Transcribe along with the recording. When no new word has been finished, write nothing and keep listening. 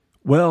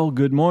Well,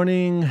 good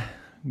morning,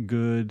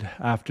 good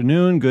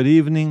afternoon, good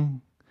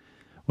evening,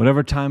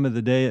 whatever time of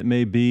the day it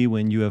may be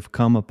when you have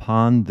come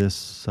upon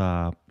this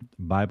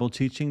Bible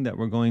teaching that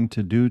we're going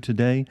to do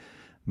today.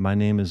 My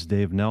name is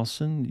Dave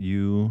Nelson.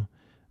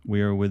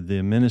 We are with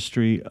the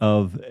Ministry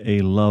of a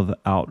Love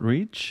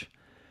Outreach.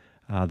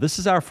 This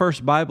is our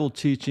first Bible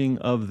teaching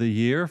of the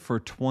year for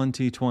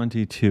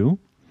 2022.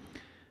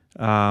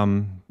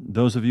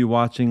 Those of you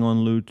watching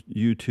on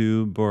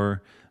YouTube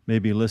or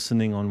maybe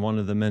listening on one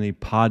of the many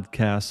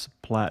podcast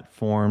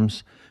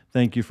platforms,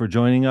 thank you for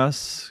joining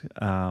us.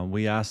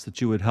 We ask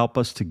that you would help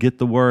us to get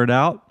the word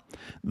out,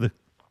 the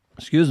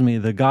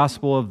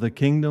gospel of the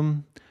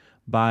kingdom,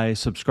 by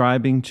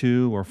subscribing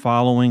to or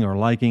following or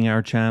liking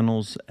our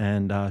channels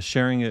and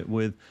sharing it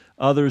with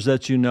others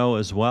that you know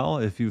as well,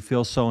 if you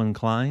feel so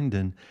inclined.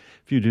 And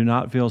if you do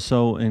not feel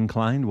so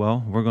inclined,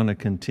 well, we're going to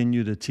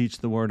continue to teach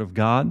the Word of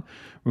God.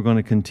 We're going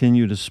to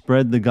continue to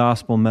spread the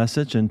gospel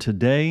message. And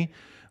today,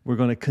 we're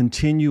going to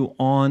continue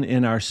on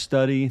in our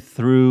study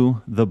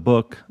through the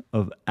book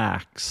of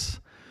Acts.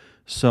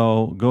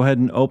 So go ahead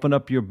and open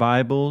up your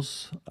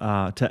Bibles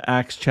to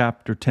Acts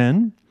chapter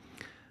 10.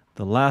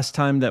 The last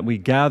time that we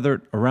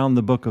gathered around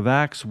the book of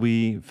Acts,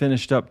 we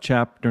finished up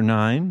chapter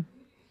 9.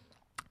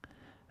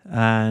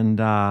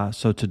 And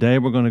so today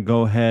we're going to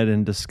go ahead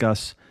and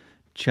discuss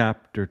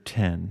chapter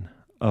 10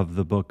 of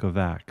the book of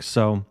Acts.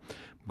 So I'm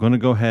going to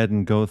go ahead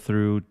and go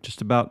through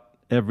just about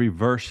every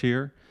verse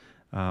here,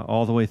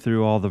 all the way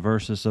through all the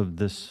verses of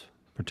this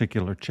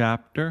particular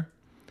chapter.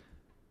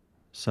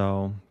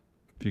 So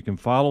if you can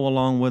follow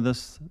along with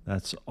us,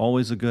 that's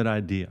always a good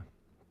idea.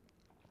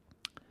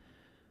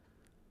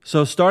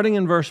 So starting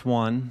in verse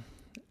 1,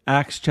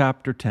 Acts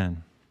chapter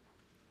 10.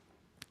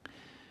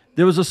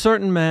 There was a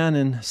certain man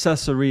in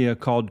Caesarea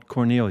called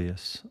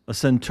Cornelius, a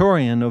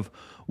centurion of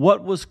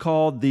what was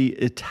called the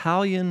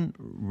Italian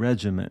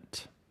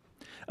regiment,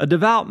 a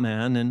devout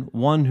man and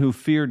one who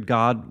feared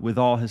God with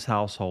all his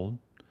household,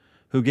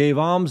 who gave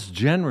alms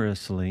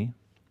generously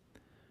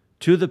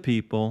to the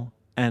people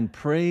and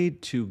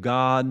prayed to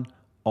God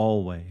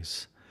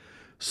always.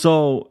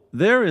 So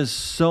there is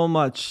so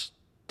much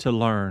to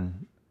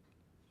learn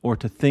or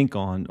to think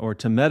on or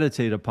to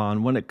meditate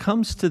upon when it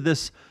comes to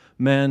this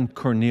man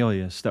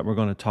Cornelius that we're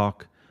going to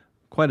talk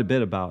quite a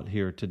bit about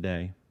here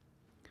today.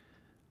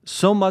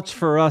 So much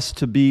for us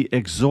to be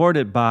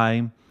exhorted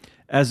by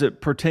as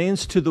it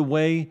pertains to the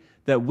way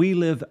that we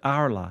live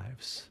our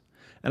lives.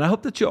 And I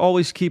hope that you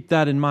always keep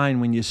that in mind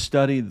when you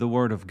study the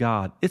Word of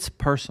God. It's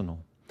personal.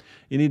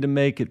 You need to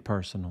make it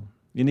personal.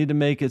 You need to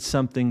make it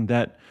something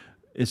that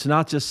it's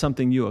not just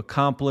something you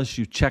accomplish.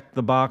 You check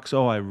the box.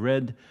 Oh, I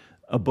read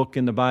a book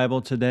in the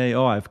Bible today.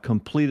 Oh, I've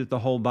completed the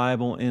whole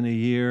Bible in a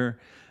year.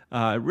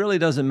 It really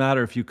doesn't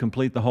matter if you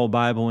complete the whole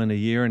Bible in a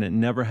year and it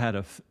never had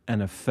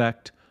an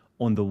effect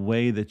on the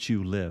way that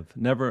you live,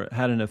 never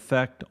had an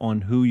effect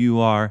on who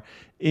you are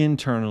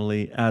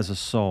internally as a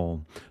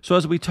soul. So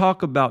as we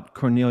talk about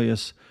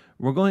Cornelius,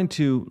 we're going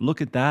to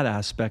look at that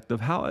aspect of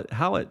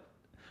how it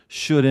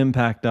should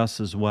impact us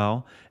as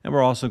well. And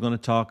we're also going to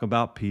talk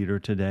about Peter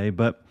today.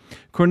 But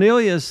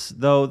Cornelius,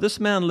 though, this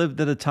man lived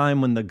at a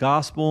time when the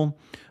gospel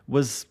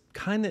was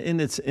kind of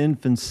in its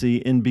infancy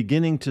in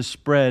beginning to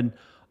spread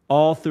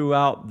all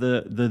throughout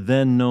the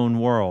then known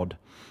world.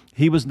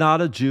 He was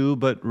not a Jew,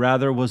 but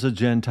rather was a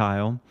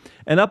Gentile.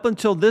 And up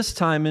until this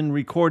time in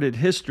recorded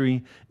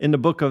history, in the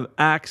book of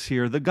Acts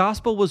here, the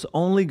gospel was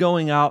only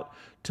going out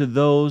to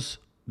those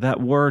that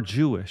were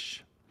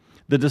Jewish.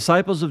 The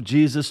disciples of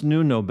Jesus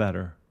knew no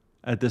better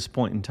at this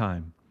point in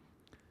time.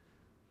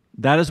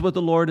 That is what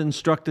the Lord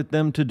instructed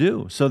them to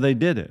do, so they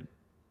did it.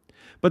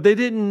 But they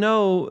didn't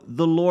know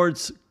the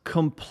Lord's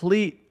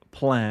complete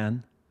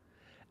plan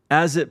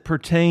as it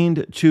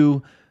pertained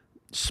to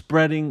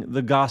spreading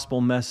the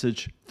gospel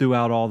message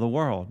throughout all the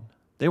world.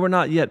 They were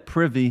not yet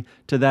privy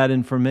to that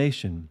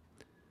information.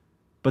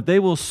 But they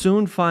will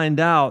soon find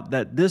out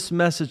that this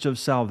message of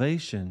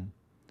salvation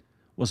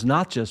was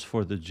not just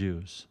for the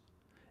Jews.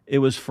 It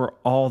was for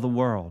all the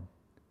world,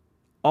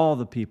 all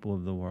the people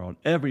of the world,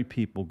 every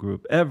people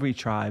group, every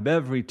tribe,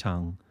 every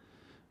tongue,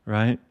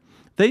 right?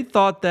 They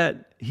thought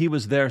that he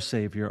was their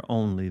Savior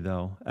only,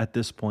 though, at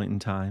this point in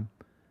time.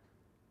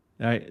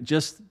 Right?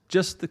 Just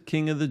the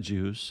King of the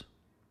Jews,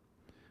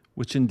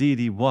 which indeed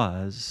he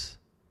was.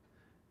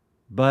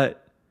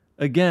 But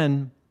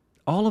again,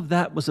 all of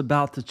that was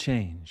about to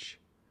change.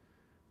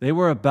 They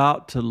were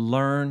about to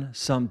learn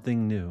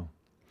something new.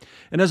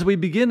 And as we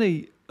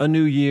begin a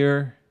new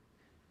year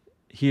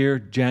here,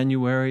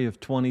 January of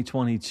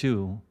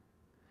 2022,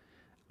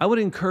 I would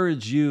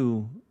encourage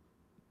you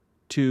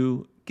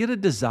to get a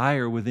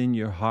desire within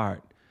your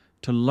heart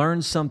to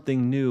learn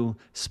something new,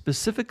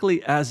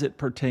 specifically as it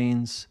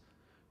pertains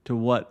to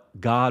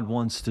what God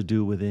wants to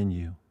do within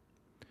you,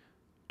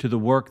 to the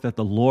work that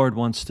the Lord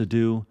wants to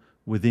do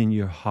within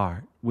your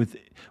heart, with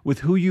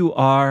who you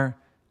are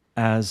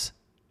as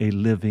a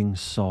living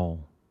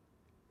soul.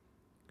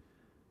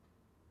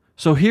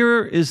 So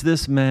here is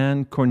this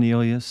man,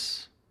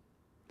 Cornelius,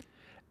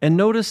 and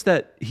notice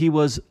that he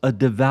was a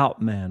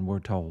devout man, we're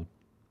told.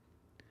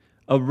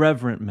 a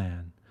reverent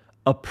man,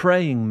 a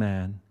praying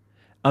man,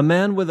 a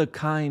man with a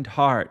kind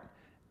heart,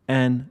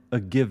 and a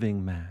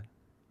giving man.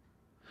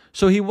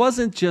 So he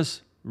wasn't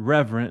just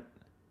reverent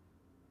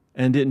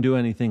and didn't do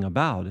anything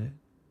about it.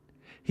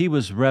 He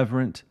was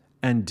reverent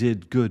and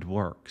did good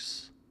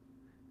works.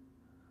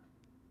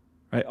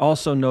 Right?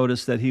 Also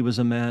notice that he was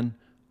a man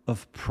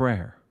of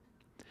prayer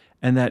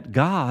and that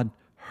God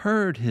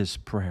heard his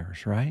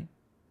prayers, right?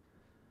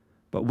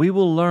 But we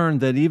will learn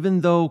that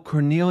even though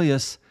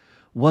Cornelius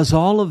was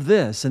all of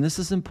this, and this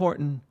is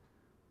important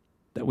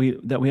that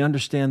we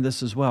understand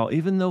this as well,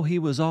 even though he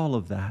was all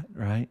of that,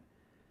 right?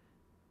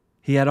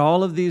 He had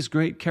all of these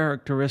great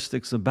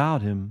characteristics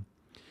about him,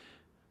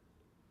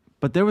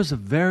 but there was a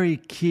very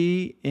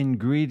key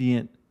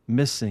ingredient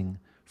missing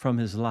from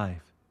his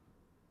life.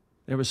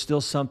 There was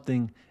still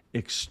something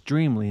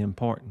extremely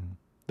important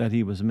that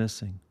he was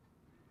missing.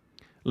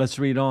 Let's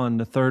read on.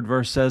 The 3rd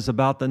verse says,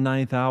 about the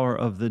 9th hour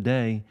of the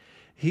day,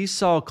 he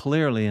saw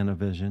clearly in a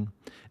vision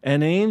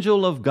an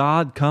angel of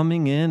God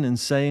coming in and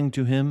saying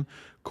to him,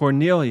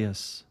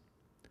 Cornelius.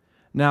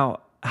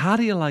 Now, how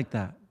do you like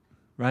that,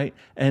 right?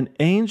 An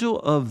angel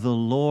of the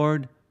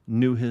Lord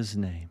knew his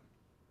name.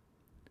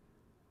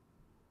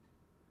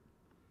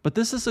 But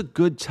this is a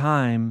good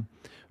time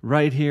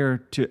right here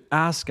to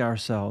ask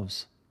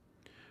ourselves,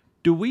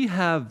 do we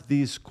have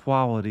these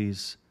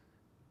qualities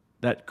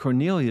that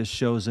Cornelius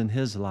shows in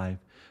his life?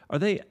 Are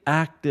they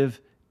active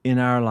in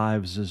our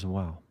lives as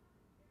well?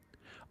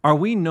 Are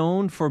we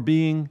known for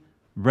being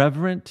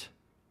reverent,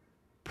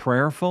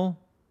 prayerful,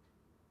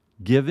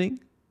 giving?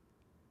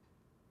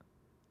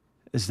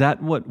 Is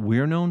that what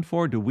we're known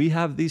for? Do we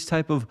have these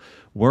type of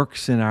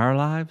works in our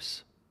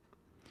lives?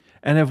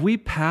 And have we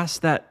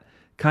passed that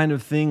kind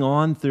of thing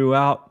on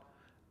throughout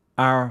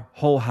our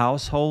whole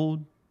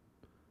household,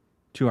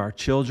 to our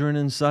children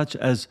and such,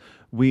 as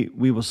we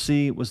will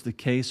see was the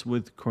case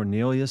with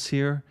Cornelius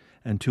here,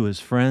 and to his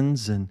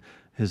friends and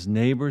his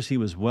neighbors? He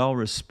was well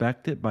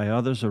respected by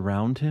others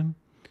around him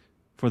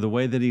for the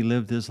way that he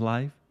lived his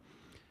life.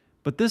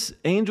 But this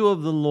angel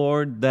of the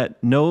Lord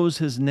that knows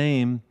his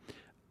name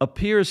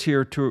appears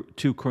here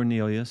to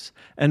Cornelius.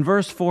 And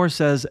verse 4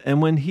 says,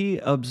 and when he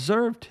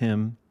observed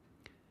him,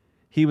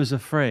 he was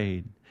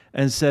afraid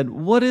and said,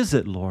 what is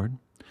it, Lord?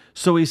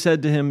 So he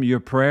said to him,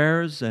 your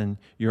prayers and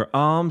your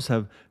alms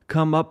have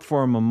come up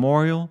for a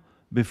memorial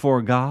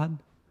before God.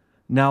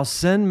 Now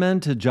send men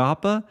to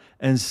Joppa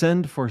and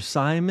send for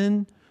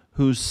Simon,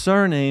 whose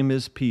surname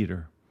is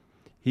Peter.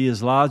 He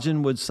is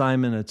lodging with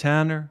Simon a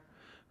tanner,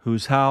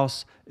 whose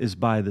house is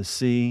by the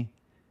sea.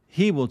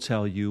 He will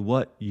tell you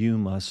what you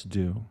must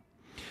do.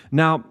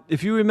 Now,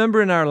 if you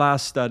remember in our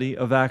last study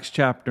of Acts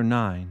chapter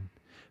 9,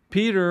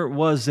 Peter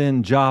was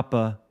in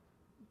Joppa,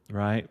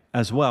 right,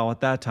 as well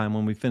at that time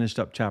when we finished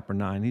up chapter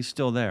 9. He's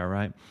still there,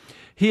 right?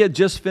 He had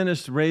just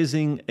finished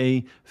raising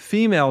a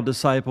female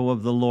disciple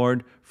of the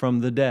Lord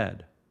from the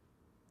dead,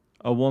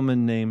 a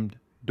woman named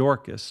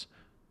Dorcas,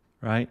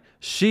 right?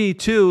 She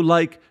too,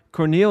 like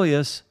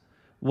Cornelius,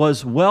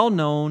 was well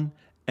known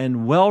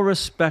and well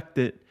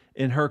respected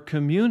in her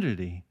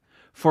community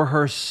for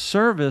her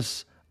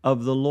service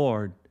of the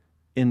Lord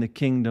in the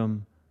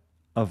kingdom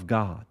of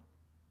God.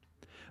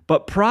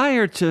 But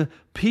prior to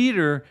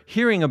Peter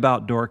hearing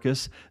about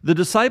Dorcas, the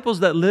disciples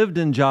that lived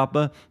in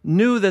Joppa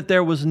knew that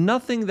there was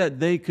nothing that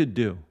they could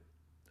do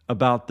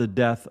about the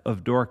death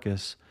of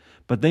Dorcas,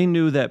 but they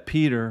knew that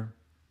Peter,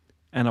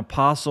 an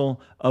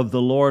apostle of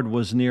the Lord,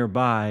 was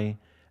nearby,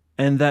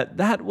 and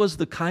that was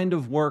the kind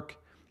of work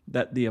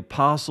that the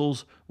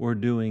apostles were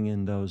doing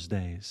in those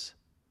days.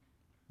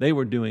 They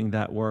were doing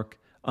that work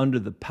under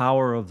the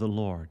power of the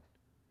Lord.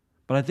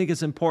 But I think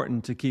it's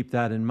important to keep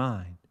that in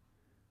mind,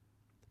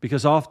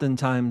 because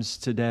oftentimes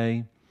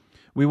today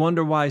we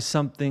wonder why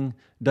something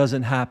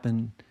doesn't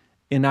happen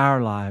in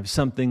our lives,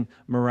 something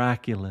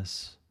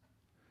miraculous,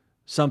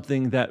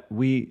 something that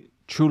we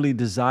truly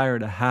desire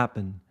to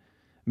happen.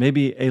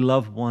 Maybe a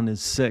loved one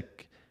is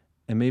sick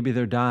and maybe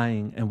they're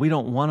dying and we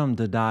don't want them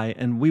to die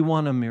and we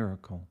want a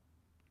miracle.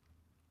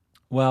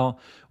 Well,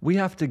 we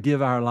have to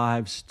give our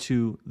lives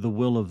to the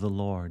will of the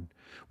Lord.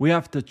 We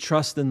have to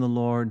trust in the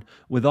Lord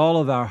with all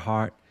of our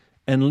heart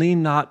and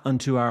lean not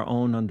unto our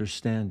own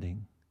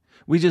understanding.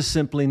 We just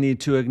simply need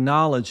to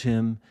acknowledge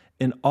Him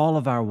in all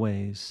of our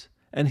ways,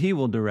 and He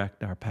will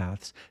direct our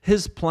paths.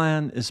 His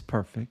plan is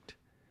perfect.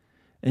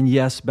 And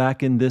yes,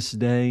 back in this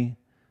day,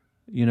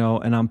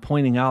 and I'm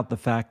pointing out the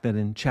fact that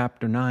in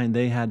chapter 9,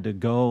 they had to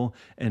go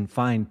and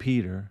find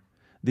Peter.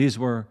 These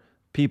were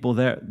people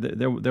there.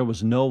 There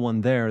was no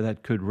one there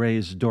that could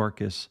raise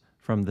Dorcas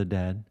from the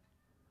dead.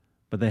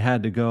 But they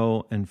had to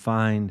go and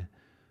find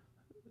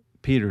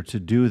Peter to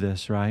do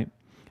this, right?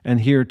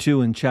 And here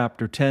too in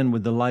chapter 10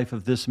 with the life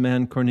of this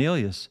man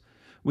Cornelius,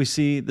 we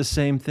see the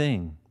same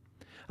thing.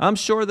 I'm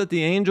sure that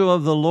the angel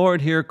of the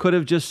Lord here could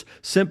have just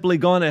simply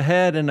gone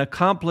ahead and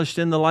accomplished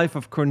in the life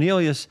of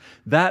Cornelius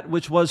that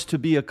which was to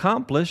be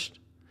accomplished,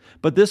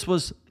 but this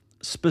was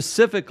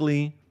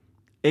specifically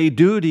a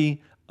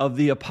duty of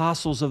the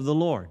apostles of the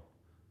Lord.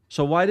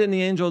 So why didn't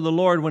the angel of the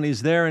Lord, when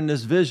he's there in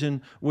this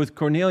vision with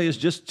Cornelius,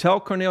 just tell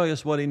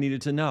Cornelius what he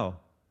needed to know?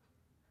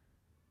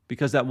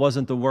 Because that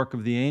wasn't the work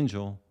of the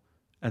angel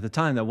at the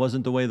time. That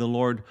wasn't the way the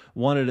Lord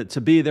wanted it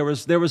to be. There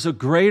was a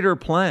greater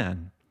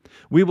plan.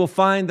 We will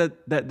find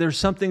that there's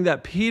something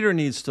that Peter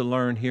needs to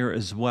learn here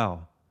as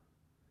well.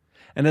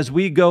 And as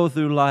we go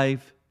through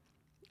life,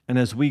 and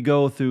as we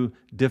go through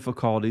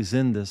difficulties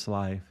in this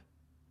life,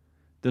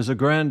 there's a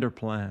grander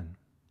plan.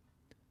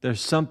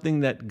 There's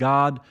something that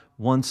God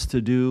wants to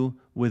do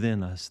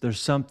within us. There's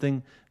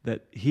something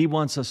that He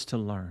wants us to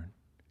learn.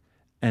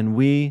 And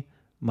we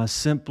must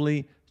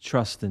simply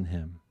trust in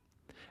Him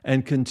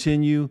and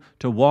continue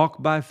to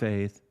walk by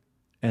faith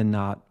and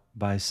not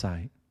by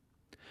sight.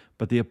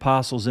 But the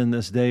apostles in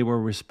this day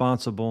were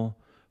responsible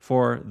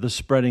for the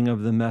spreading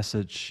of the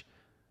message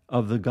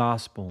of the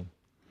gospel.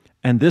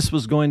 And this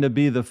was going to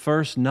be the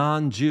first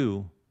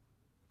non-Jew,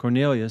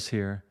 Cornelius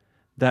here,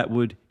 that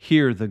would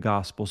hear the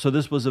gospel. So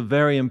this was a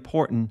very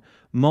important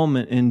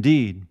moment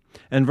indeed.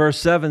 And verse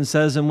 7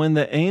 says, "And when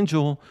the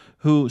angel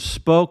who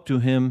spoke to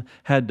him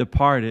had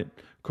departed,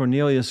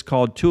 Cornelius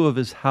called 2 of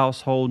his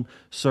household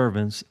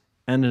servants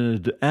and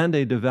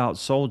a devout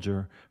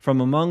soldier from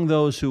among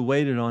those who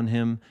waited on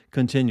him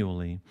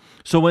continually.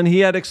 So when he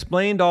had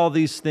explained all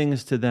these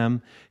things to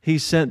them, he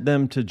sent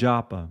them to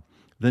Joppa.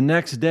 The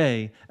next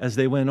day, as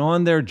they went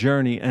on their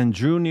journey and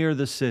drew near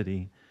the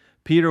city,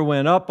 Peter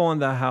went up on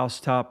the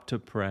housetop to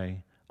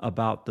pray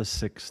about the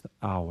 6th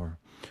hour."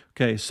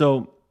 Okay,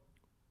 so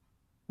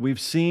we've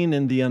seen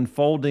in the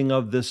unfolding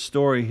of this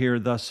story here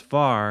thus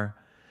far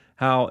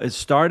how it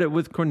started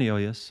with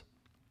Cornelius.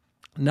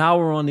 Now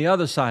we're on the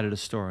other side of the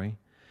story,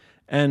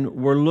 and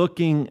we're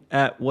looking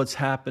at what's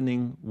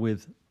happening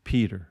with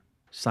Peter,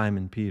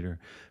 Simon Peter.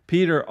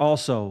 Peter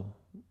also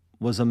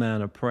was a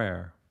man of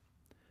prayer,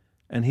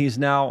 and he's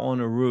now on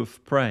a roof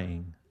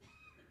praying.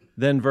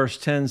 Then verse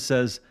 10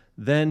 says,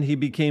 "Then he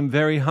became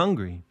very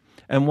hungry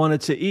and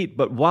wanted to eat.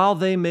 But while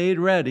they made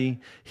ready,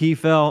 he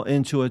fell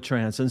into a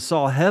trance and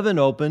saw heaven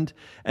opened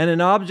and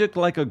an object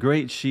like a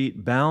great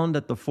sheet bound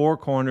at the 4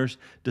 corners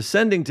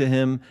descending to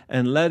him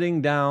and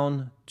letting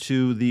down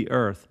to the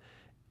earth.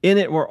 In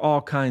it were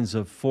all kinds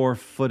of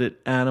 4-footed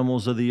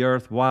animals of the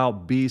earth,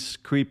 wild beasts,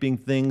 creeping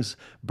things,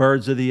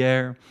 birds of the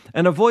air.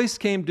 And a voice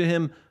came to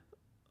him,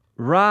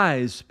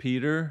 'Rise,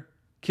 Peter,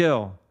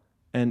 kill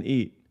and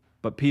eat.'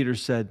 But Peter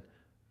said,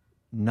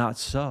 'Not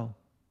so.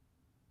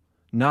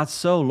 Not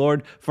so,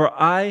 Lord, for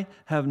I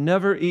have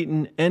never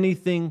eaten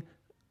anything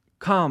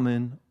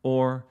common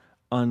or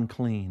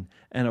unclean.'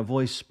 And a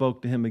voice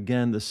spoke to him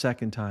again the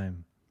second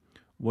time,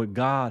 'What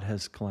God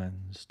has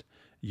cleansed,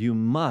 you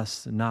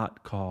must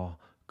not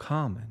call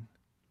common.'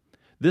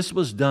 This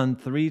was done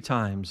 3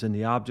 times, and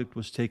the object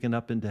was taken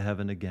up into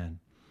heaven again."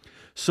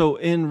 So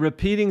in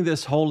repeating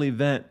this whole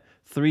event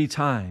 3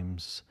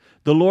 times,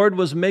 the Lord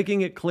was making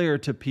it clear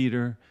to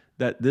Peter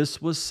that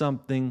this was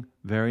something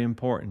very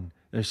important.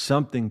 There's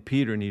something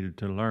Peter needed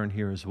to learn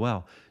here as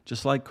well.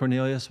 Just like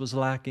Cornelius was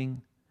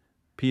lacking,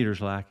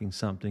 Peter's lacking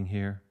something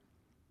here.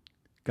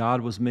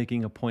 God was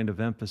making a point of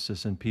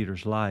emphasis in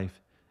Peter's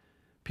life.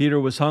 Peter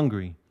was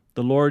hungry.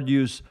 The Lord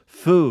used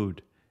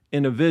food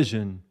in a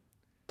vision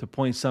to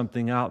point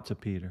something out to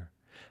Peter.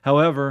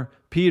 However,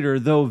 Peter,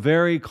 though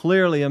very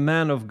clearly a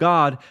man of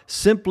God,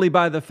 simply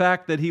by the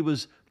fact that he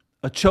was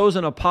a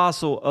chosen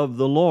apostle of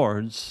the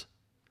Lord's,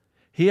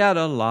 he had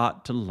a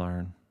lot to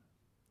learn.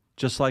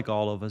 Just like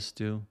all of us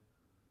do.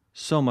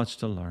 So much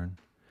to learn.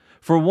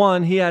 For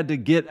one, he had to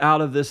get out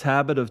of this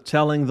habit of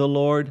telling the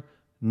Lord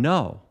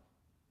no.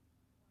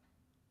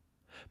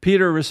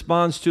 Peter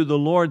responds to the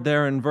Lord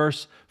there in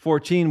verse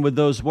 14 with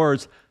those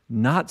words,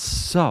 "Not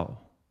so."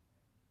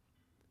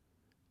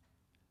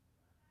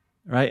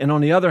 Right? And on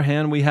the other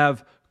hand, we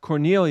have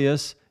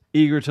Cornelius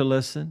eager to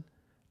listen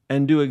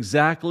and do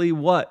exactly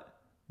what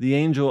the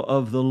angel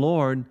of the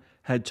Lord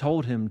had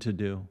told him to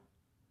do.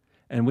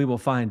 And we will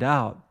find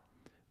out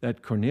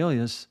that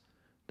Cornelius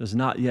does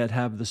not yet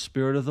have the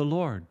Spirit of the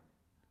Lord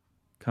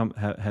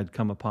had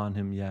come upon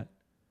him yet.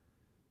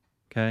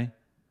 Okay?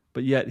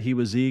 But yet he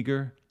was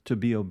eager to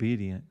be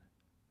obedient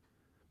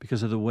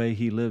because of the way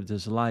he lived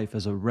his life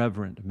as a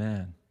reverent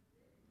man.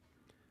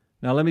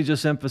 Now let me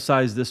just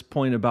emphasize this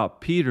point about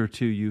Peter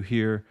to you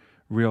here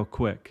real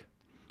quick.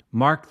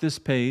 Mark this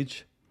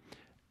page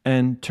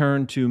and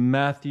turn to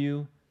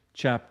Matthew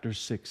chapter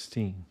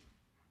 16.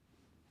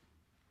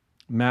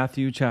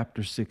 Matthew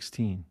chapter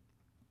 16.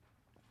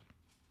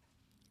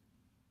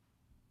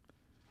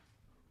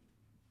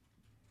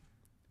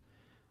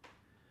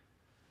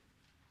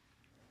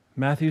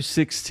 Matthew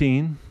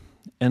 16,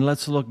 and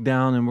let's look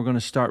down, and we're going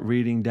to start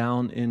reading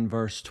down in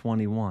verse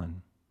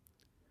 21.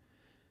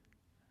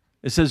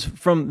 It says,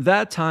 "From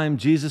that time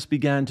Jesus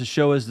began to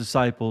show his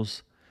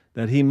disciples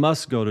that he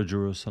must go to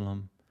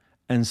Jerusalem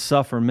and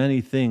suffer many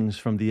things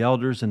from the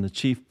elders and the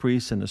chief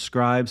priests and the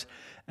scribes,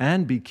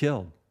 and be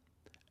killed,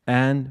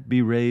 and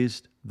be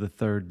raised the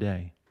 3rd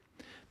day."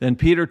 Then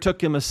Peter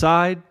took him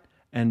aside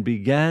and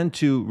began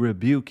to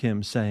rebuke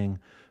him, saying,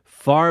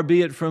 "Far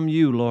be it from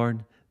you,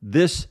 Lord,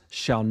 this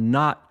shall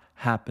not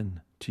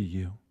happen to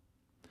you.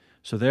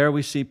 So there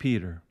we see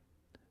Peter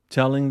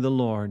telling the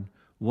Lord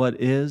what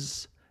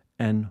is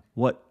and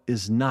what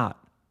is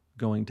not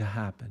going to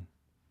happen.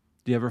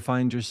 Do you ever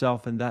find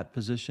yourself in that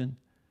position?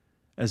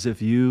 As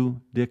if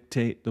you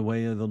dictate the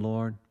way of the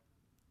Lord?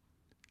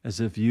 As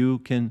if you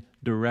can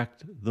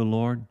direct the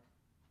Lord?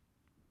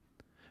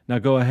 Now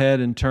go ahead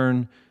and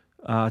turn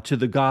to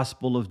the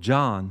Gospel of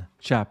John,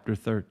 chapter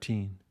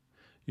 13.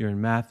 You're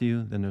in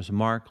Matthew, then there's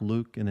Mark,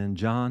 Luke, and then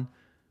John.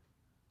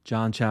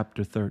 John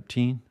chapter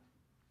 13.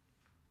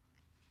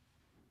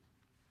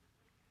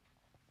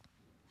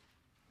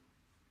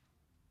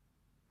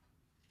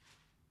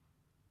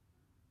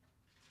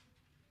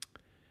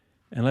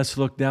 And let's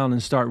look down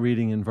and start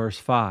reading in verse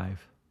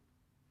 5.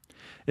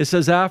 It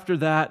says, after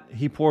that,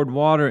 he poured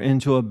water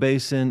into a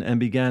basin and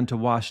began to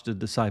wash the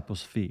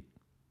disciples' feet,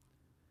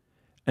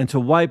 and to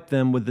wipe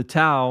them with the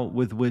towel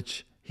with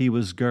which he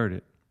was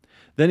girded.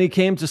 Then he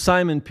came to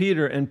Simon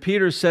Peter, and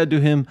Peter said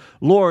to him,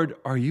 Lord,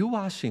 are you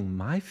washing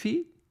my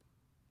feet?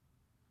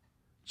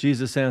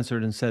 Jesus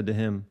answered and said to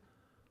him,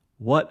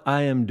 what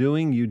I am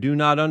doing you do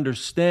not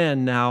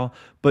understand now,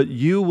 but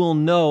you will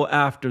know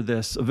after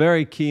this. A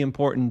very key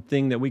important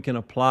thing that we can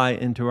apply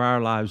into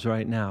our lives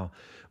right now.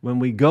 When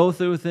we go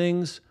through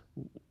things,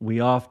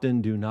 we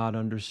often do not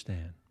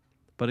understand.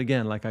 But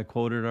again, like I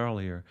quoted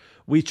earlier,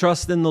 we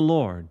trust in the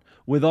Lord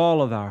with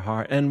all of our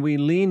heart, and we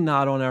lean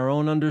not on our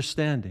own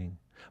understanding.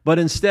 But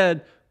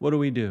instead, what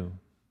do?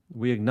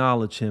 We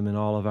acknowledge Him in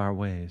all of our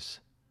ways.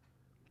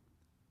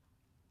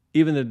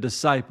 Even the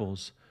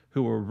disciples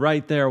who were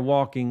right there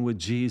walking with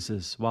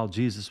Jesus while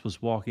Jesus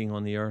was walking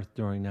on the earth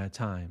during that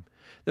time.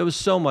 There was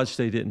so much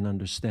they didn't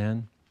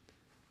understand,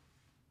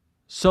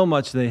 so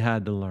much they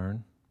had to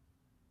learn,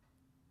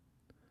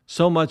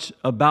 so much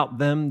about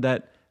them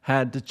that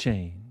had to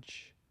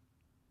change.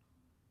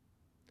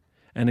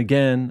 And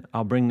again,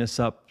 I'll bring this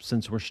up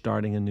since we're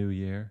starting a new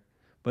year,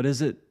 but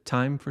is it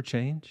time for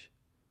change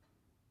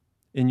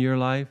in your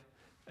life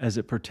as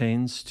it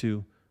pertains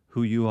to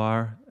who you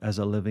are as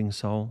a living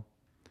soul?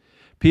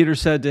 Peter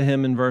said to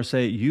him in verse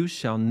 8, you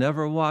shall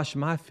never wash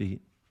my feet.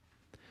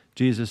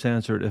 Jesus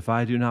answered, if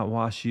I do not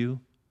wash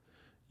you,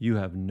 you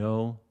have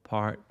no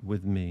part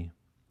with me.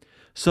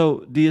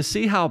 So do you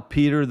see how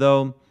Peter,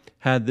 though,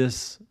 had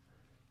this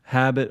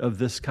habit of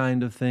this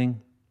kind of thing?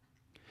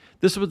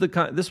 This was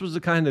the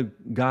kind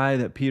of guy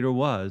that Peter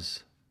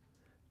was.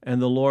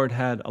 And the Lord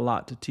had a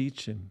lot to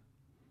teach him.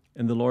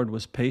 And the Lord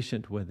was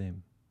patient with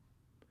him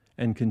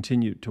and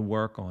continued to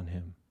work on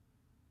him.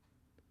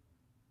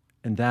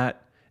 And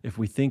that, if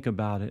we think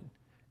about it,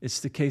 it's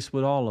the case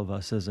with all of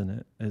us,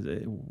 isn't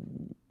it?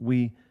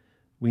 We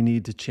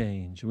need to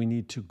change. We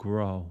need to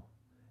grow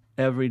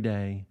every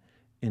day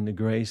in the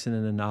grace and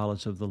in the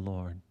knowledge of the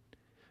Lord.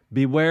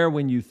 Beware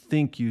when you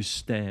think you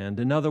stand.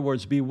 In other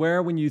words,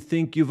 beware when you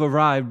think you've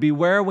arrived.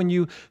 Beware when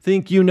you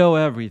think you know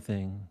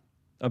everything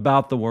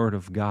about the Word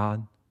of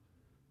God.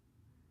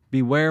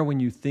 Beware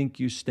when you think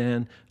you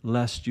stand,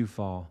 lest you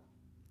fall.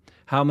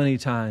 How many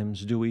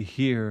times do we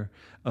hear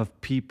of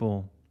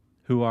people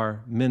who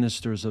are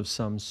ministers of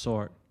some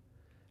sort,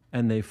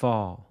 and they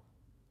fall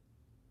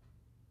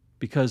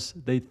because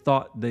they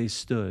thought they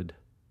stood.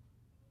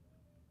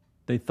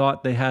 They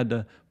thought they had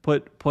to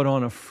put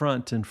on a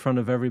front in front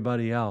of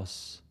everybody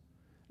else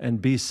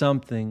and be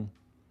something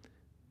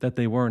that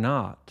they were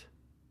not.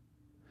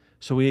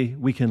 So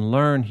we can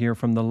learn here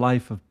from the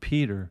life of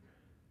Peter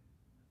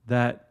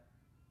that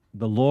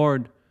the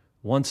Lord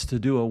wants to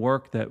do a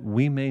work that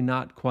we may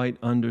not quite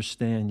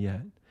understand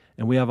yet,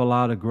 and we have a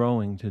lot of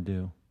growing to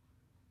do.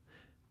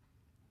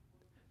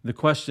 The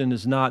question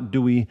is not,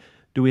 do we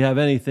have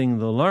anything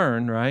to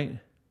learn, right?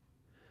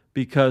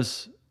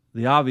 Because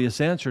the obvious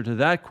answer to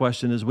that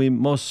question is we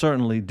most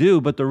certainly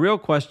do. But the real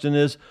question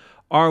is,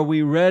 are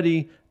we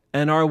ready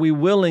and are we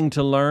willing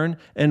to learn?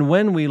 And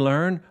when we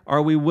learn,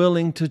 are we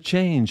willing to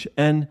change?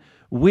 And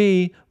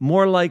we,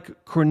 more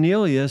like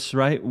Cornelius,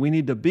 right? We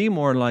need to be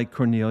more like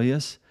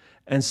Cornelius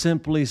and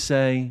simply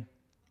say,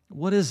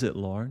 what is it,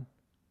 Lord?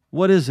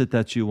 What is it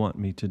that you want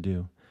me to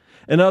do?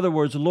 In other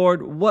words,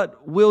 Lord,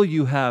 what will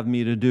you have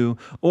me to do?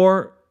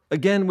 Or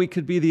again, we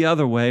could be the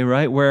other way,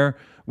 right? Where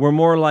we're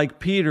more like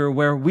Peter,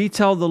 where we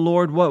tell the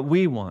Lord what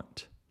we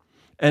want.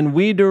 And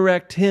we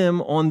direct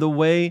Him on the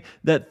way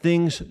that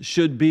things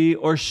should be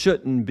or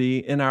shouldn't be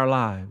in our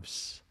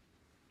lives.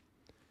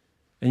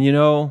 And you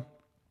know,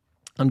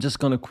 I'm just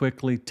going to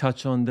quickly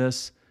touch on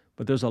this,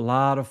 but there's a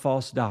lot of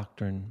false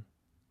doctrine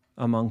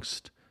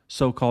amongst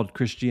so-called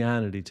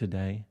Christianity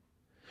today,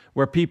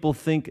 where people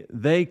think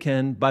they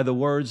can, by the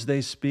words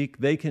they speak,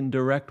 they can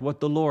direct what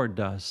the Lord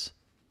does.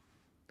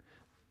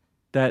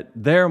 That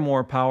they're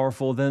more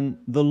powerful than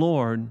the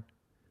Lord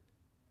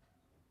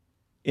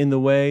in the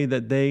way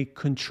that they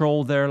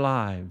control their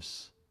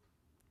lives.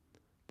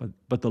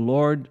 But the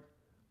Lord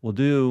will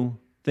do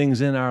things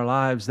in our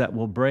lives that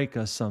will break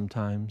us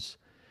sometimes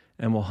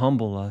and will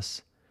humble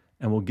us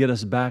and will get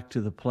us back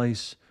to the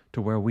place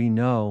to where we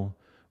know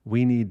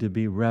we need to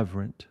be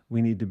reverent.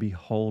 We need to be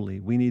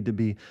holy. We need to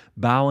be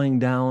bowing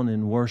down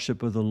in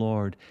worship of the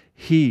Lord.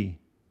 He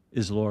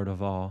is Lord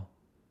of all.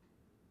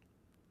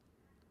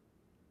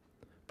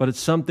 But it's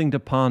something to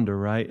ponder,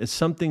 right? It's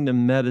something to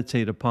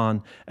meditate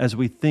upon as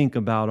we think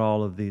about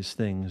all of these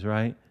things,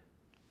 right?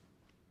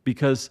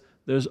 Because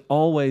there's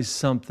always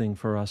something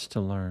for us to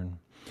learn.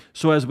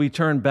 So as we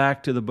turn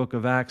back to the book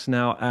of Acts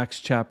now, Acts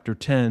chapter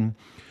 10,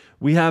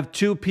 we have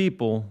two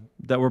people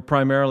that we're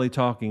primarily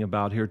talking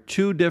about here,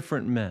 two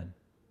different men.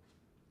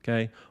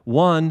 Okay?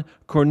 One,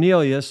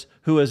 Cornelius,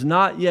 who has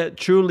not yet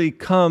truly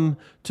come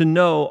to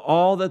know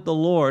all that the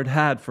Lord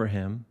had for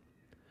him,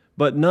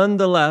 but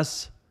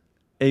nonetheless,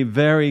 a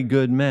very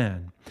good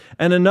man.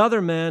 And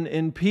another man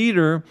in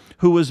Peter,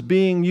 who was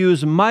being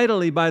used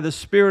mightily by the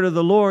Spirit of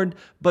the Lord,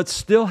 but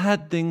still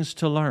had things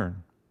to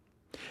learn.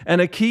 And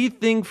a key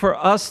thing for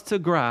us to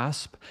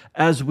grasp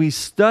as we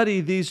study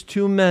these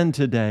two men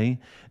today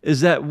is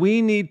that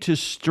we need to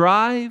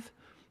strive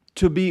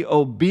to be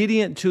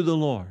obedient to the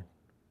Lord.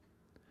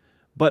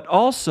 But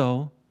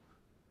also,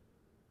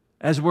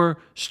 as we're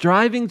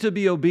striving to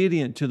be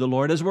obedient to the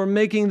Lord, as we're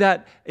making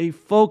that a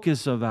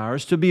focus of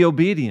ours to be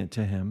obedient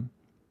to Him,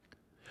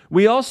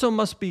 we also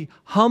must be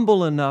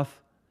humble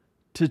enough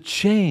to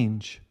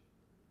change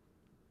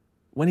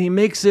when He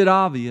makes it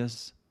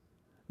obvious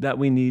that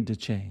we need to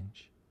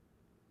change.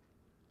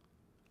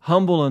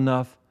 Humble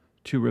enough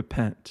to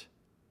repent.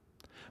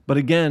 But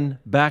again,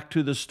 back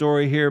to the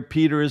story here.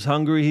 Peter is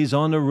hungry. He's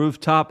on the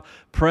rooftop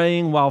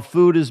praying while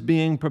food is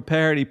being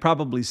prepared. He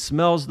probably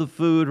smells the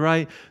food,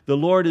 right? The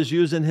Lord is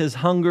using his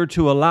hunger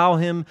to allow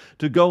him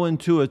to go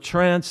into a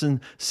trance and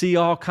see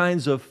all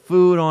kinds of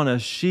food on a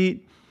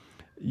sheet.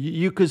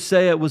 You could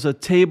say it was a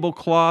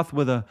tablecloth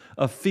with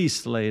a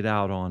feast laid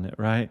out on it,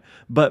 right?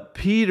 But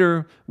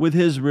Peter, with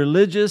his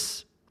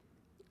religious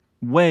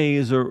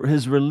ways, or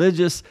his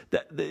religious,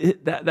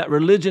 that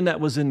religion that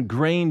was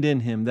ingrained in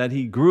him, that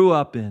he grew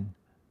up in,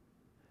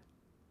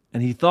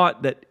 and he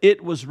thought that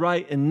it was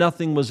right and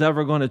nothing was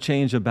ever going to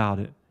change about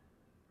it,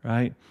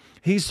 right?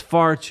 He's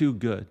far too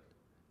good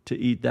to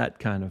eat that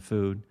kind of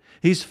food.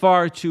 He's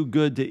far too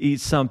good to eat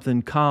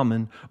something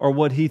common or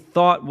what he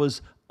thought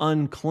was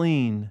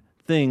unclean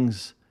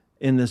things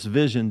in this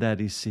vision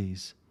that he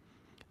sees.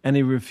 And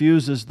he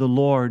refuses the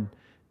Lord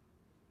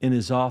in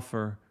his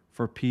offer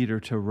for Peter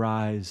to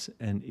rise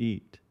and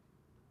eat.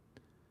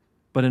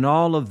 But in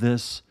all of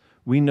this,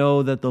 we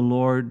know that the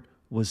Lord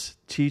was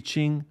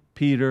teaching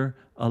Peter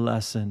a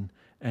lesson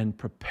and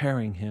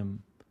preparing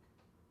him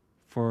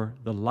for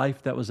the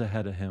life that was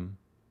ahead of him,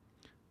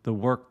 the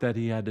work that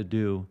he had to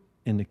do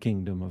in the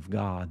kingdom of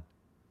God.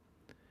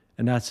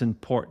 And that's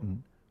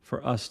important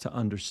for us to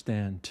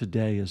understand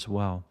today as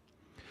well.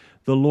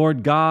 The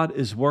Lord God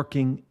is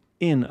working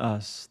in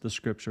us, the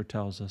Scripture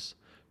tells us,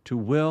 to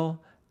will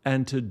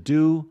and to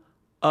do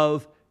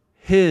of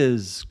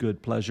His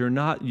good pleasure,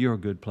 not your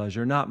good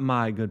pleasure, not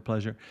my good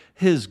pleasure,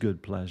 His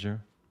good pleasure.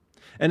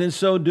 And in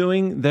so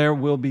doing, there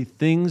will be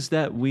things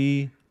that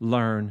we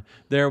learn.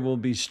 There will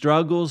be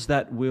struggles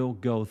that we'll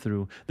go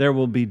through. There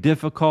will be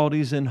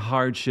difficulties and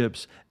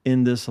hardships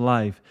in this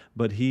life,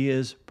 but He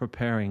is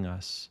preparing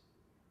us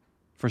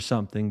for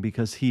something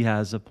because He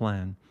has a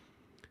plan.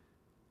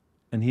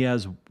 And He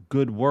has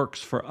good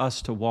works for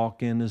us to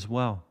walk in as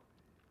well.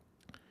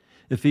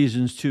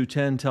 Ephesians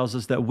 2:10 tells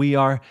us that we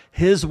are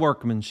His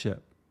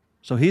workmanship.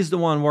 So He's the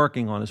one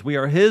working on us. We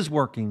are His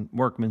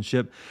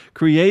workmanship,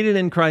 created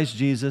in Christ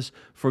Jesus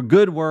for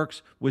good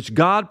works, which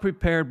God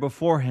prepared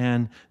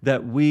beforehand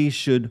that we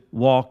should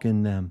walk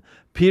in them.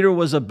 Peter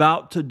was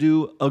about to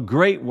do a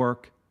great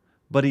work,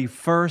 but he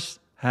first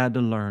had to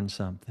learn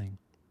something.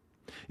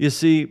 You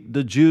see,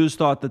 the Jews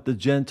thought that the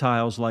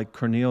Gentiles, like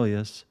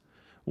Cornelius,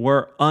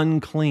 were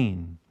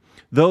unclean.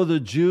 Though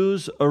the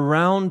Jews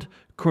around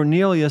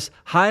Cornelius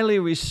highly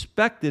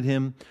respected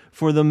him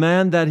for the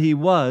man that he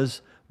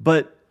was,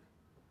 but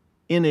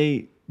in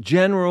a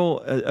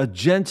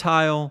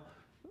Gentile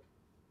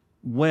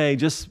way,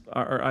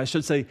 or I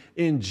should say,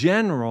 in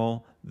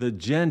general, the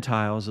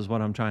Gentiles, is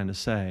what I'm trying to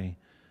say,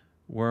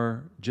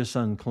 were just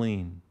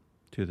unclean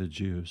to the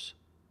Jews.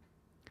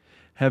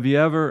 Have you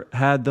ever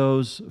had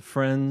those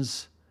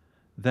friends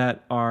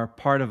that are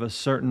part of a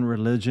certain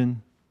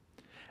religion,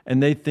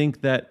 and they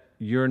think that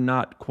you're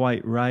not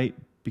quite right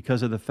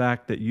because of the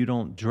fact that you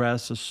don't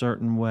dress a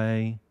certain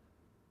way,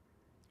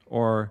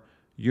 or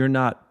you're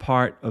not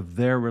part of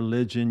their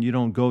religion, you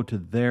don't go to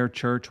their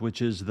church,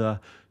 which is the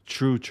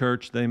true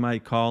church, they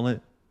might call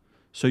it,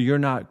 so you're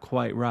not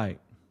quite right.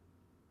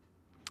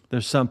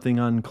 There's something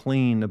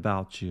unclean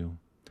about you.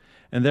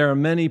 And there are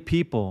many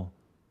people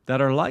that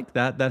are like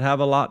that have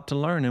a lot to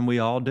learn, and we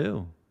all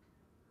do.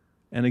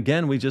 And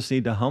again, we just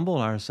need to humble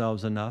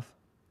ourselves enough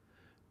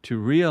to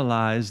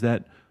realize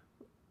that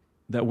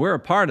we're a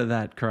part of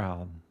that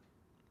crowd,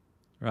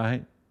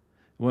 right?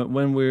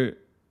 When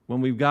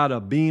we've got a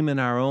beam in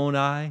our own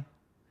eye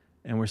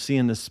and we're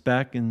seeing the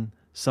speck in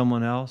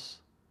someone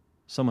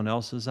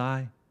else's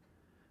eye,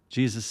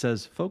 Jesus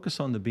says, focus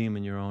on the beam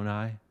in your own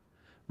eye,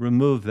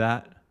 remove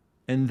that,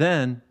 and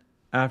then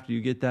after you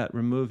get that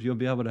removed, you'll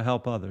be able to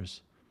help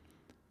others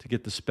to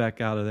get the speck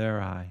out of their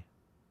eye.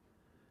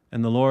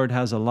 And the Lord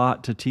has a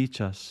lot to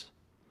teach us.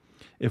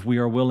 If we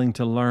are willing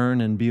to learn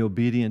and be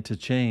obedient to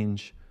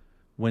change,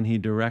 when He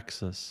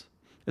directs us.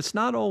 It's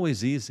not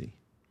always easy.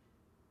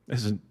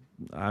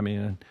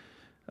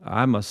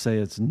 I must say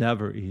it's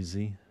never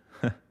easy.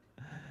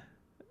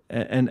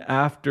 And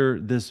after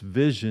this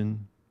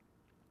vision,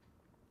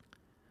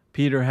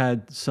 Peter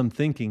had some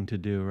thinking to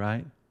do,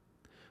 right?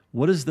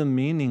 What is the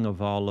meaning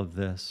of all of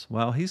this?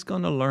 Well, he's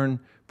going to learn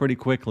pretty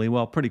quickly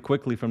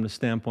from the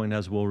standpoint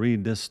as we'll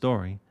read this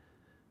story.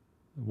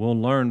 We'll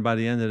learn by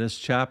the end of this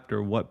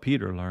chapter what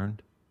Peter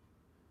learned.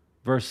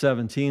 Verse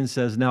 17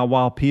 says, "Now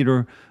while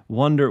Peter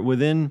wondered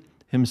within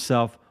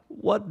himself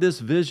what this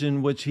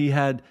vision which he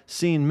had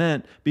seen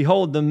meant,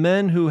 behold, the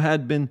men who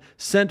had been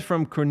sent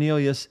from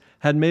Cornelius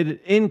had made an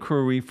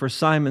inquiry for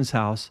Simon's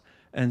house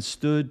and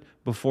stood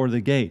before the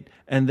gate.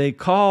 And they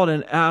called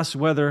and asked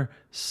whether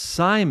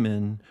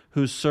Simon,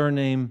 whose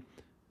surname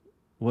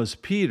was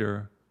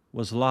Peter,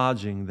 was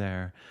lodging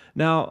there."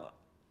 Now,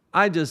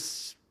 I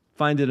just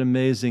find it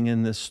amazing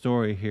in this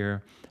story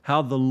here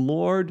how the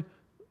Lord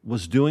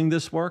was doing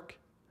this work.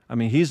 I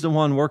mean, He's the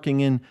one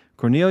working in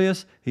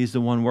Cornelius, He's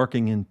the one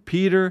working in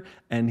Peter,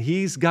 and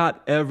He's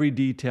got every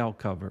detail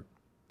covered.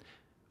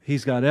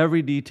 He's got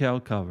every detail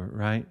covered,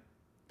 right?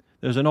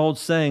 There's an old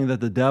saying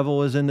that the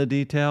devil is in the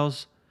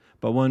details,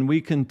 but when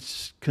we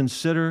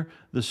consider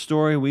the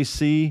story, we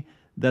see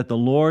that the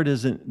Lord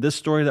is in this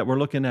story that we're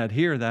looking at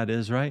here, that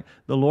is, right?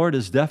 The Lord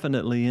is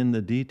definitely in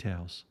the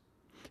details.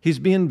 He's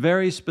being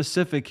very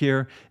specific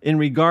here in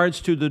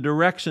regards to the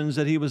directions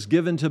that He was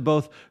given to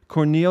both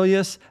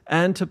Cornelius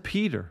and to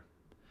Peter.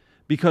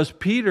 Because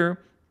Peter,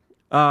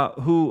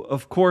 who,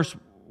 of course,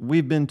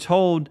 we've been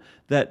told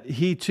that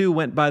he too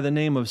went by the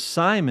name of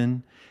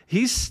Simon,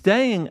 he's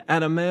staying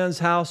at a man's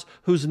house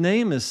whose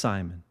name is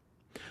Simon.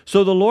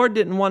 So the Lord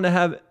didn't want to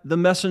have the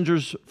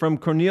messengers from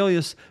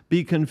Cornelius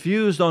be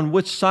confused on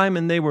which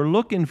Simon they were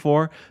looking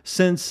for,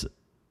 since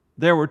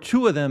there were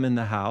two of them in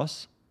the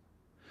house.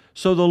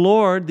 So the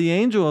Lord, the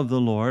angel of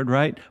the Lord,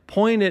 right,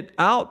 pointed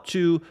out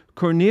to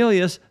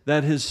Cornelius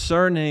that his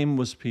surname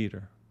was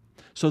Peter.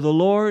 So the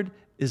Lord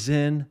is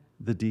in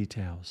the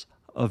details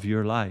of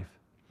your life.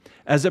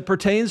 As it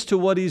pertains to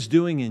what He's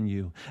doing in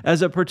you,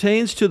 as it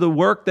pertains to the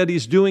work that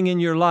He's doing in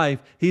your life,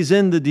 He's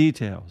in the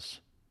details.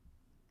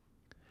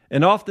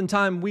 And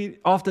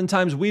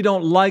oftentimes we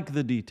don't like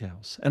the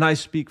details. And I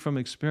speak from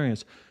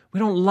experience. We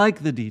don't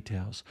like the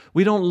details.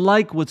 We don't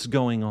like what's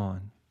going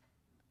on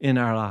in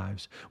our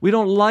lives. We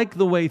don't like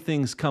the way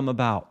things come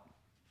about.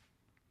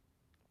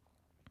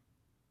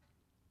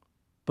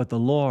 But the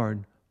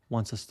Lord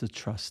wants us to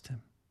trust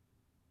Him.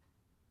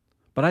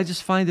 But I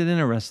just find it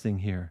interesting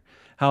here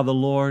how the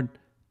Lord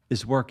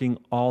is working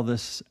all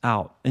this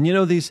out. And you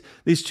know, these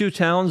two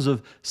towns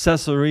of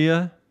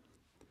Caesarea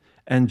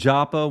and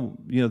Joppa,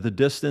 you know, the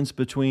distance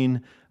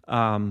between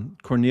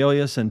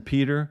Cornelius and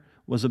Peter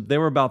they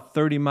were about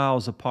 30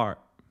 miles apart.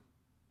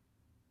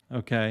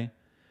 Okay?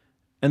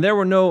 And there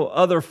were no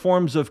other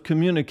forms of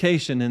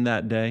communication in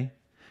that day,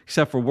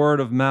 except for word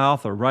of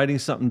mouth or writing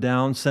something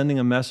down, sending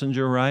a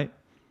messenger, right?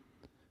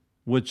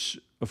 Which,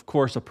 of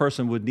course, a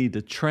person would need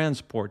to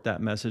transport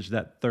that message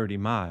that 30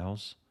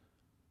 miles.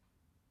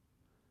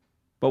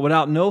 But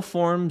without no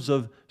forms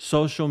of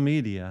social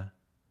media,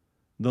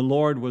 the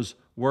Lord was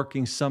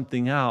working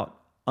something out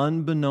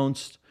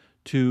unbeknownst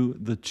to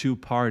the two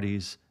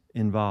parties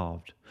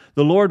involved.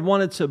 The Lord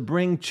wanted to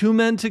bring two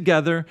men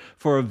together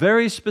for a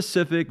very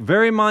specific,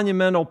 very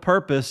monumental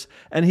purpose,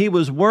 and He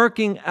was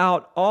working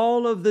out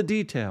all of the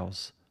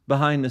details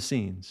behind the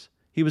scenes.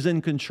 He was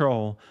in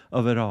control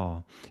of it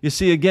all. You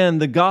see, again,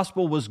 the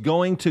gospel was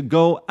going to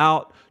go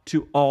out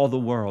to all the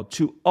world,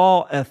 to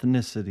all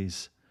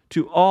ethnicities,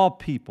 to all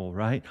people,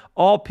 right?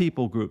 All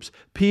people groups.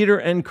 Peter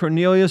and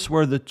Cornelius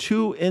were the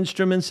two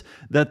instruments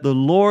that the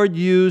Lord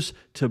used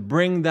to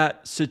bring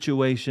that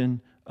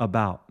situation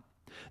about.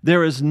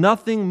 There is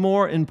nothing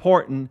more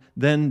important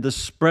than the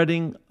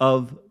spreading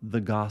of the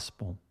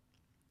gospel.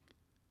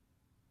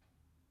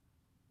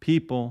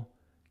 People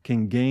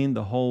can gain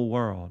the whole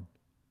world,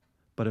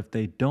 but if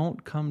they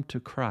don't come to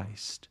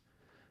Christ,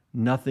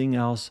 nothing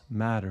else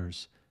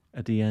matters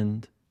at the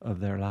end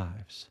of their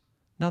lives.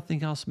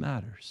 Nothing else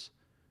matters.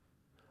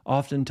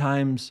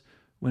 Oftentimes,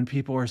 when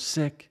people are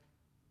sick,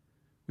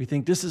 we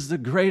think this is the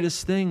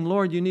greatest thing.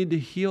 Lord, you need to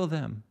heal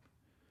them.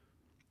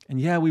 And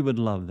yeah, we would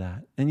love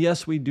that. And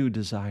yes, we do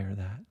desire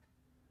that.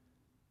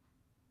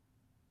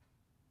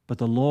 But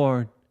the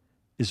Lord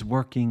is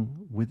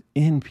working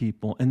within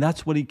people, and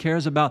that's what He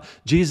cares about.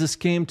 Jesus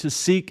came to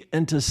seek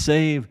and to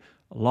save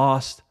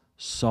lost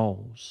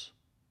souls.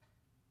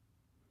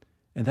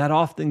 And that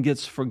often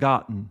gets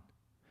forgotten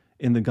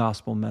in the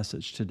gospel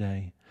message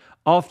today.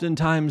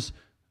 Oftentimes,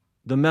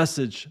 the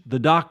message, the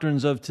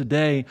doctrines of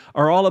today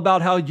are all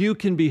about how you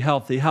can be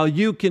healthy, how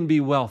you can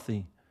be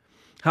wealthy,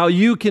 how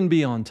you can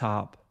be on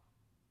top.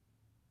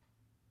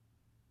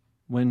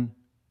 When,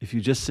 if you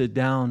just sit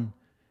down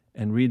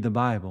and read the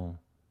Bible,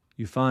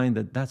 you find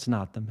that that's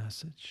not the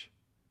message.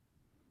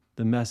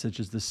 The message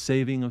is the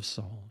saving of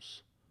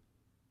souls.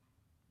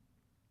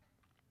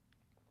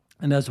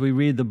 And as we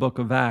read the book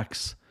of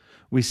Acts,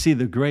 we see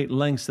the great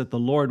lengths that the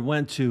Lord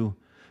went to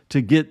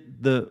to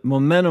get the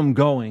momentum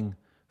going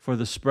for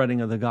the spreading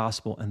of the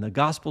gospel. And the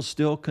gospel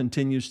still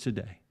continues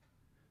today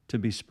to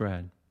be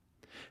spread.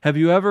 Have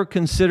you ever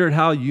considered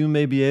how you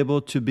may be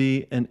able to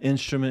be an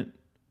instrument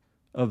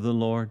of the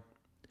Lord,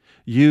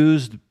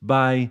 used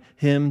by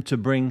Him to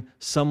bring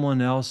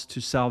someone else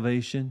to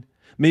salvation?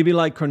 Maybe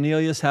like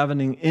Cornelius,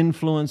 having an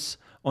influence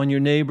on your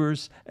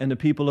neighbors and the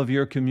people of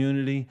your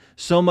community,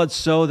 so much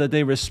so that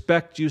they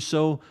respect you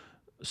so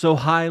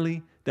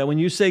highly that when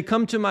you say,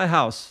 "Come to my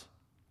house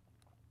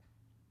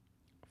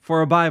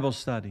for a Bible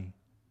study,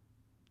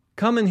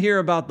 come and hear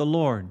about the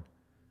Lord,"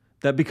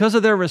 that because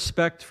of their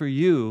respect for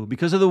you,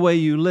 because of the way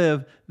you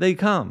live, they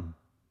come.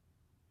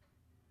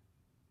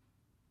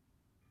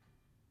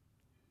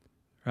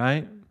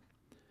 Right?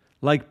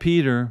 Like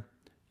Peter,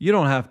 you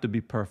don't have to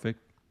be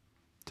perfect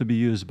to be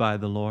used by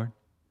the Lord.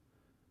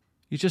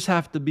 You just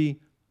have to be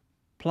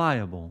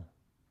pliable,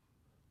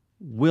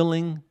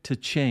 willing to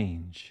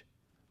change,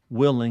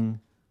 willing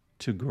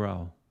to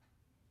grow.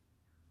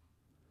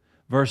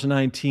 Verse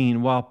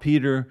 19, while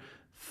Peter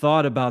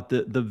thought about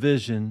the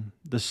vision,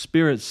 the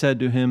Spirit said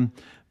to him,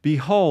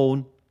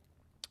 "Behold,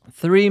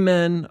 3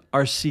 men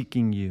are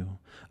seeking you.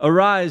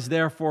 Arise,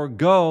 therefore,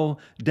 go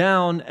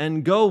down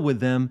and go with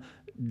them,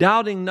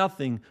 doubting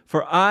nothing,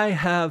 for I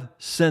have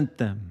sent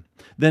them."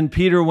 Then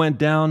Peter went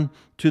down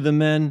to the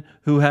men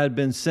who had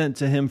been sent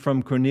to him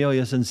from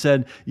Cornelius and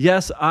said,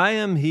 "Yes, I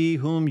am he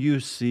whom you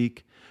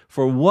seek.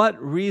 For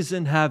what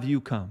reason have you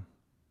come?"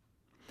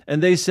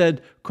 And they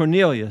said,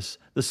 "Cornelius,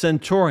 the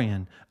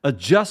centurion, a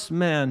just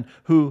man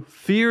who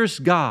fears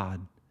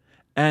God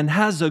and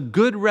has a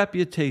good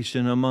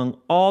reputation among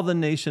all the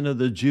nation of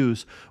the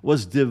Jews,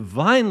 was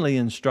divinely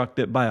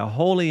instructed by a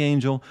holy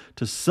angel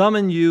to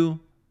summon you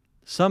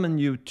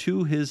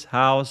to his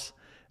house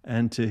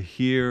and to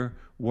hear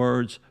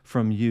words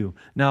from you."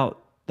 Now,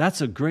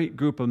 that's a great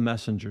group of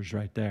messengers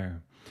right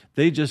there.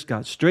 They just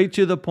got straight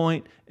to the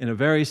point in a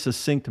very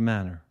succinct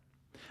manner.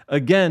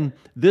 Again,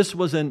 this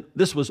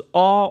was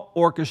all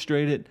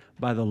orchestrated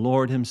by the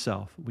Lord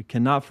Himself. We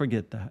cannot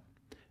forget that.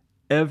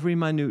 Every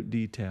minute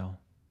detail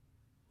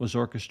was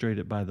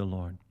orchestrated by the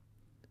Lord.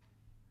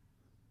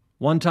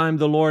 One time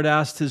the Lord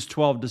asked His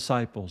 12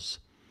 disciples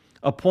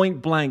a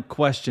point-blank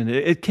question.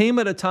 It came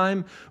at a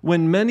time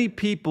when many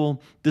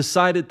people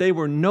decided they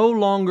were no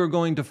longer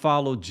going to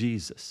follow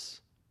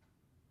Jesus.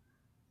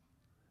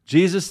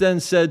 Jesus then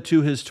said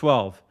to His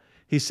 12,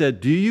 He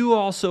said, "Do you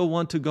also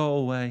want to go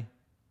away?"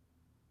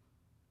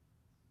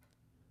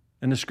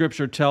 And the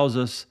Scripture tells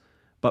us,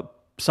 but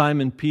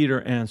Simon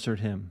Peter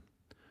answered Him,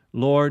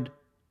 "Lord,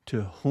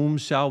 to whom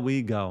shall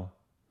we go?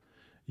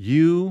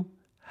 You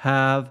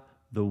have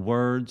the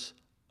words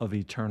of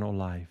eternal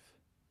life."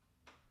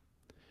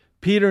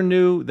 Peter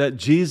knew that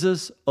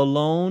Jesus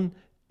alone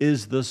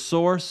is the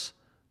source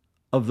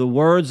of the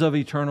words of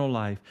eternal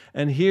life.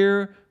 And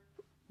here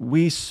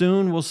we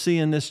soon will see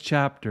in this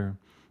chapter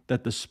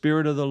that the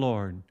Spirit of the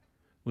Lord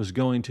was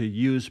going to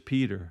use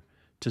Peter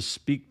to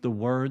speak the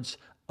words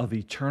of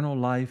eternal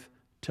life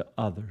to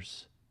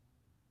others.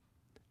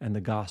 And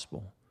the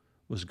gospel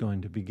was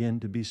going to begin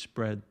to be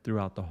spread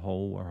throughout the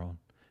whole world.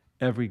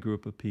 Every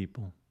group of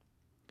people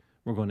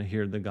were going to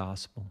hear the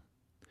gospel.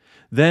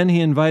 Then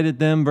He invited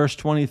them, verse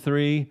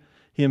 23,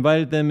 He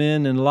invited them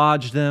in and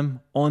lodged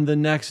them. On the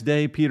next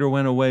day, Peter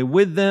went away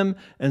with them,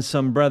 and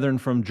some brethren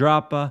from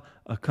Joppa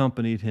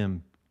accompanied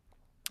him.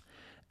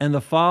 And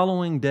the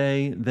following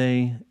day,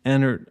 they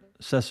entered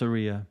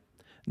Caesarea.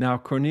 Now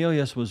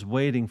Cornelius was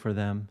waiting for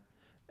them,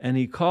 and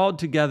he called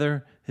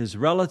together his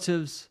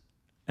relatives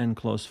and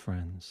close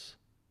friends.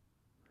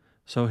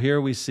 So here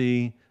we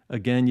see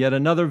again, yet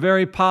another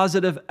very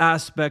positive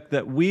aspect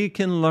that we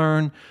can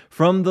learn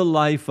from the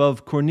life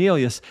of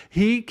Cornelius.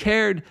 He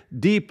cared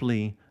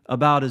deeply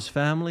about his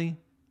family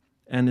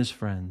and his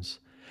friends.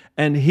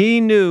 And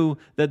he knew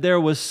that there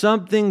was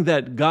something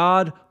that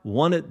God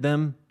wanted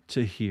them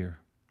to hear.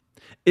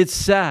 It's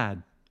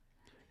sad,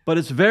 but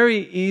it's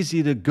very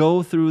easy to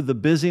go through the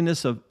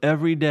busyness of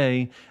every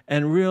day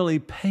and really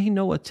pay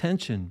no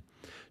attention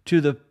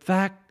to the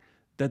fact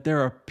that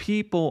there are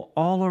people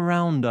all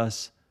around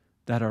us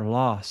that are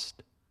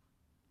lost.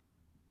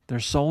 Their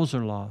souls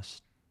are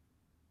lost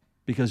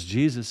because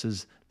Jesus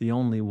is the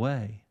only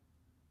way.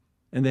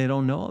 And they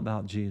don't know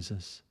about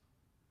Jesus.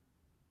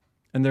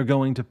 And they're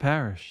going to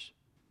perish.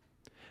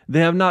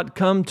 They have not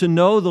come to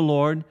know the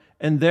Lord,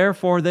 and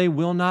therefore they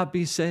will not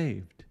be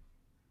saved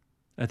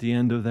at the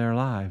end of their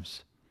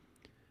lives.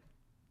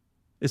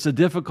 It's a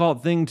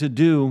difficult thing to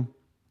do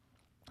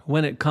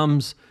when it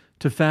comes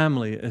to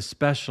family,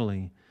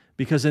 especially,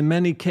 because in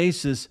many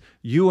cases,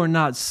 you are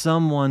not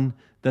someone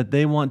that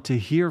they want to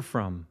hear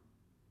from.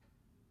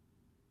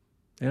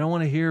 They don't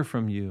want to hear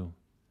from you.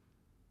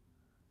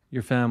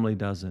 Your family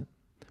doesn't.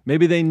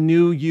 Maybe they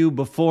knew you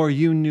before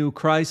you knew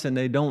Christ, and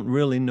they don't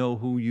really know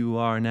who you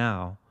are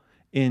now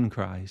in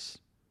Christ.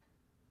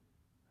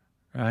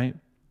 Right?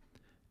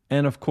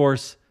 And of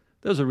course,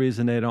 there's a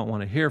reason they don't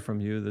want to hear from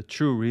you. The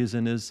true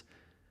reason is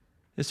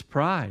it's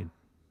pride.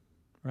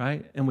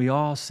 Right? And we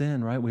all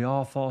sin, right? We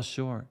all fall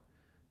short.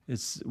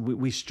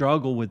 We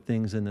struggle with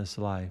things in this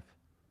life.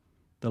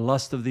 The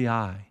lust of the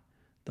eye,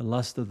 the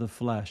lust of the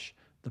flesh,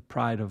 the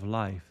pride of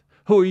life.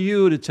 Who are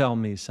you to tell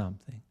me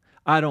something?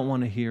 I don't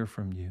want to hear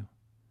from you.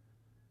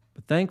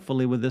 But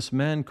thankfully with this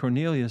man,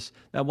 Cornelius,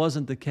 that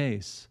wasn't the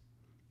case.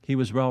 He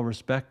was well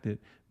respected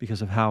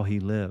because of how he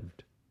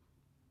lived,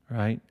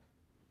 right?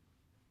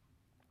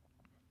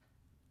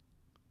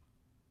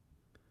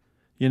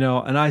 You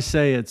know, and I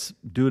say it's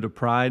due to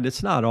pride.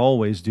 It's not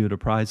always due to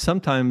pride.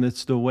 Sometimes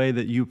it's the way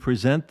that you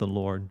present the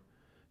Lord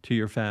to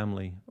your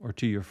family or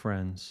to your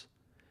friends.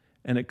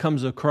 And it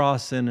comes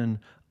across in an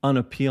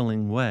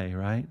unappealing way,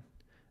 right?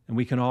 And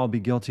we can all be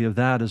guilty of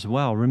that as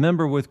well.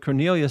 Remember with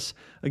Cornelius,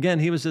 again,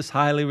 he was this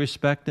highly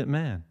respected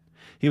man.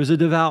 He was a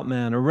devout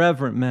man, a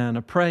reverent man,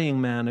 a praying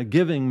man, a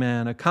giving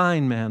man, a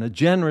kind man, a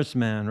generous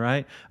man,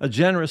 right? A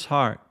generous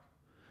heart.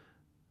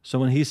 So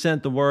when he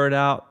sent the word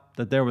out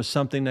that there was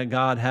something that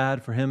God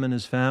had for him and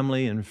his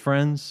family and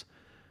friends,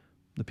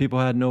 the people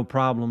had no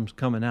problems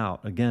coming out,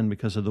 again,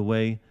 because of the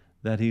way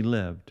that he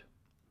lived.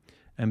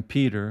 And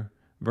Peter,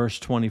 verse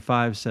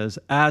 25 says,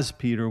 as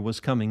Peter was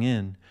coming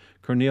in,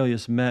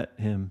 Cornelius met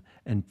him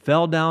and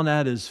fell down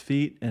at his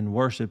feet and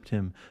worshiped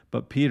him.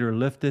 But Peter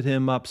lifted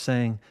him up,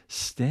 saying,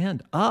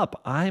 stand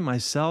up, I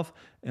myself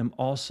am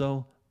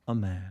also a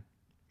man.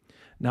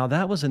 Now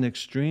that was an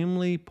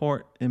extremely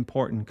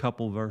important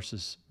couple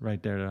verses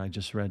right there that I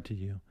just read to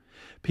you.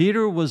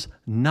 Peter was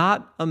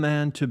not a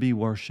man to be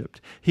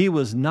worshiped. He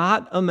was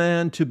not a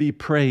man to be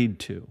prayed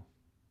to.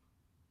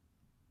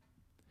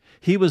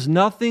 He was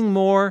nothing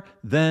more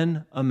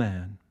than a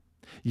man.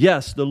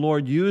 Yes, the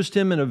Lord used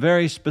him in a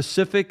very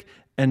specific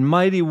and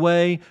mighty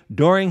way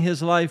during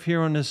his life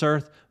here on this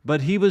earth,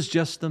 but he was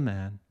just a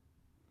man.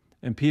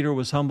 And Peter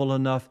was humble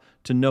enough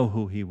to know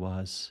who he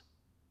was.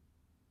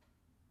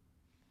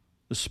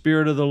 The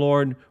Spirit of the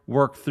Lord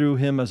worked through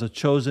him as a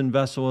chosen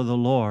vessel of the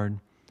Lord.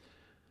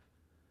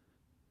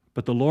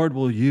 But the Lord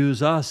will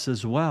use us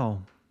as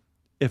well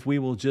if we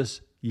will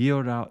just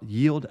yield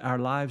our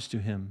lives to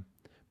Him,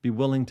 be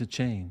willing to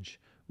change,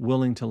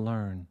 willing to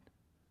learn,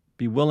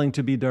 be willing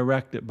to be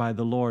directed by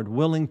the Lord,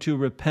 willing to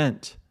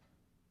repent.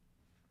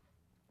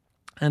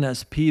 And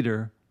as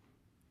Peter,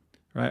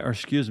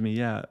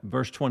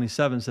 verse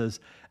 27 says,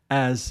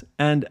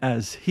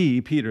 as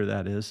he, Peter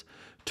that is,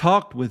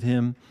 talked with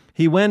him,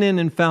 he went in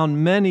and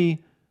found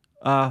many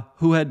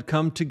who had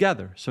come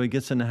together. So he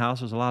gets in the house,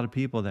 there's a lot of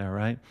people there,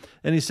 right?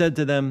 And he said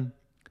to them,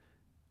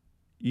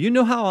 you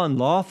know how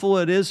unlawful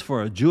it is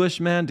for a Jewish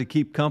man to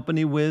keep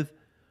company with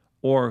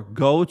or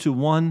go to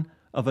one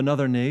of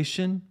another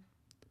nation?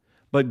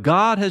 But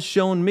God has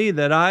shown me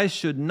that I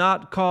should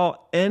not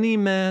call any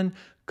man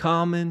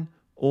common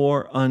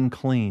or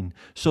unclean.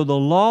 So the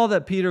law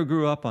that Peter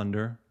grew up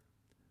under,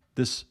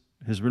 his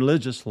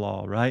religious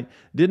law, right,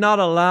 did not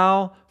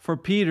allow for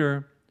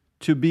Peter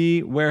to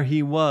be where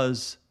he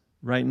was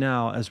right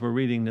now as we're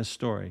reading this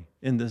story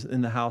in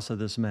the house of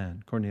this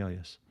man,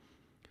 Cornelius.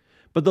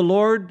 But the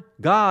Lord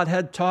God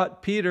had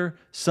taught Peter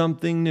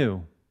something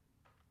new.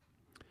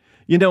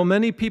 You know,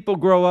 many people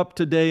grow up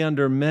today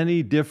under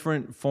many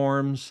different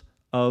forms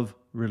of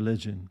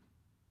religion.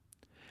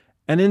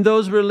 And in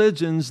those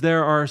religions,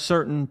 there are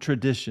certain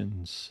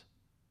traditions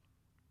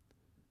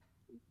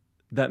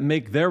that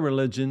make their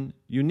religion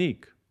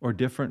unique or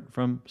different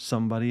from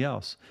somebody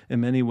else. In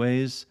many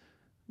ways,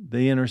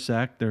 they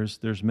intersect.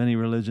 There's many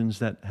religions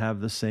that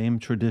have the same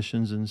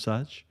traditions and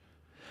such.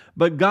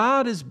 But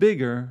God is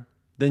bigger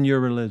than your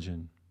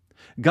religion.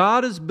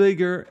 God is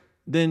bigger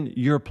than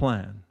your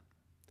plan.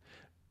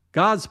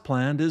 God's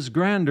plan is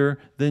grander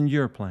than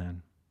your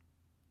plan.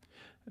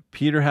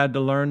 Peter had to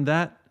learn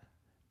that,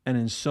 and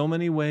in so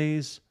many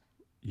ways,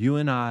 you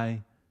and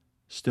I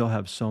still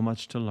have so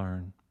much to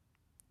learn.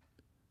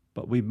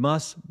 But we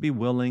must be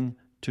willing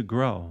to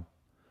grow.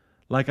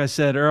 Like I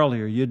said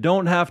earlier, you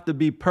don't have to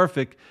be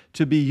perfect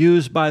to be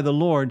used by the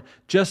Lord,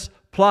 just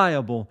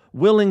pliable,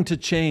 willing to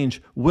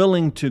change,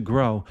 willing to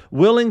grow,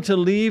 willing to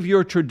leave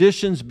your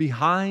traditions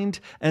behind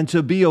and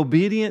to be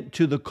obedient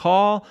to the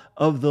call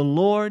of the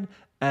Lord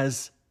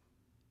as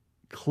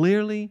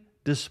clearly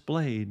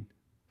displayed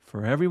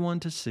for everyone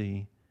to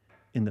see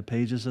in the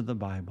pages of the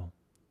Bible,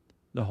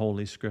 the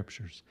Holy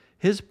Scriptures.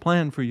 His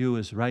plan for you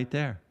is right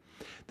there.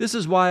 This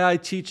is why I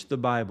teach the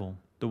Bible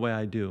the way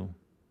I do,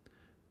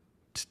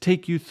 to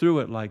take you through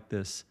it like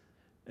this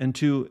and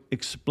to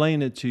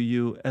explain it to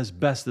you as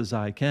best as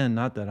I can,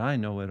 not that I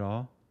know it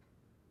all,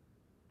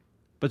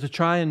 but to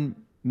try and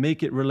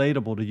make it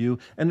relatable to you.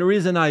 And the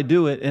reason I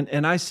do it,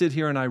 and I sit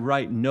here and I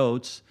write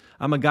notes,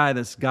 I'm a guy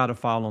that's got to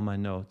follow my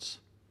notes.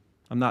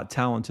 I'm not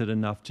talented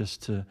enough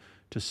just to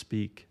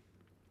speak.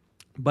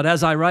 But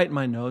as I write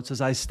my notes,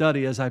 as I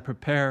study, as I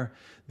prepare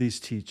these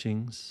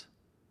teachings,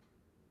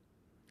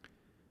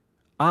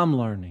 I'm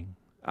learning.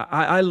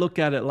 I look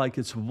at it like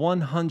it's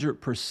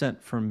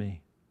 100% for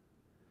me.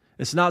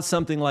 It's not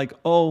something like,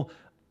 oh,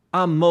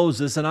 I'm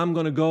Moses and I'm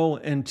going to go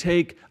and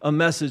take a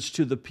message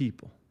to the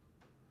people.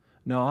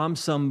 No, I'm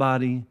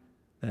somebody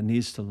that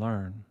needs to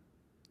learn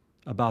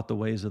about the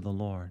ways of the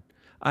Lord.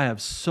 I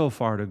have so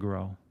far to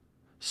grow,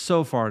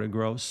 so far to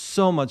grow,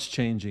 so much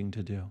changing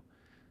to do.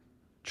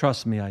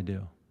 Trust me, I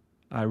do.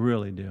 I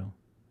really do.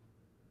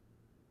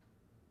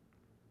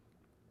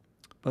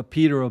 But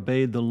Peter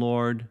obeyed the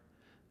Lord,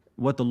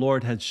 what the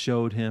Lord had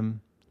showed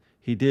him.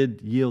 He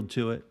did yield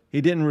to it.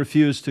 He didn't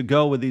refuse to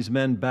go with these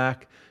men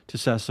back to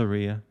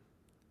Caesarea.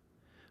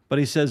 But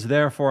he says,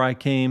 therefore I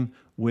came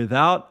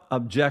without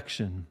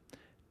objection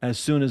as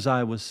soon as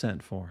I was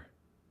sent for.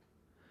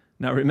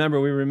 Now we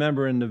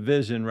remember in the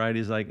vision, right?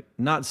 He's like,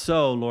 not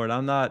so, Lord,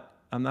 I'm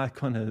not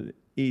going to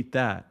eat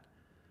that.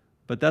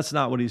 But that's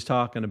not what he's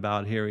talking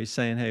about here. He's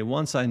saying, hey,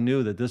 once I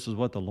knew that this was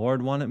what the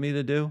Lord wanted me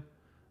to do,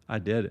 I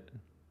did it.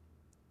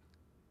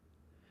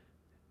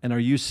 And are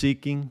you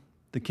seeking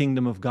the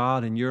kingdom of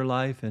God in your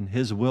life and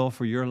His will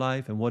for your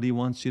life and what He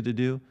wants you to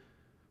do?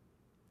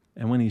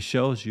 And when He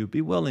shows you,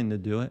 be willing to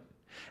do it.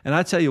 And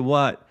I tell you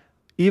what,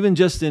 even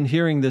just in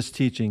hearing this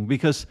teaching,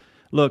 because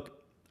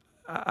look,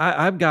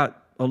 I've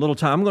got a little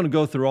time. I'm going to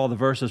go through all the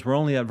verses. We're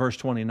only at verse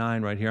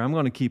 29 right here. I'm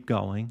going to keep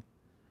going.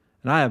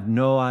 And I have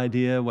no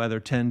idea whether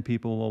 10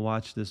 people will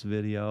watch this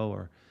video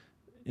or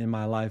in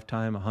my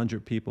lifetime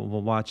 100 people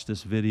will watch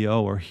this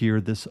video or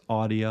hear this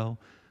audio,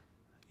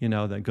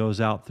 that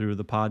goes out through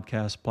the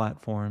podcast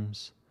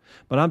platforms.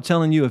 But I'm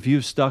telling you, if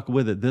you've stuck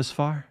with it this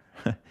far,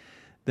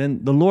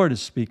 then the Lord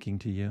is speaking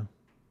to you.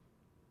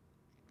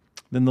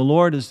 Then the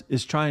Lord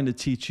is trying to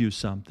teach you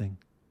something.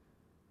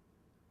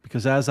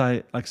 Because as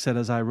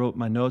I wrote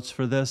my notes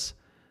for this,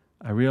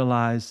 I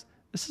realized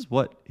this is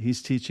what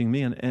He's teaching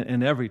me.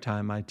 And every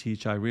time I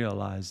teach, I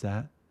realize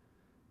that.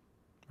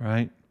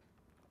 Right?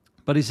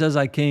 But He says,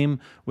 I came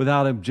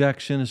without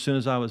objection as soon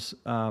as I was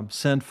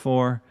sent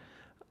for.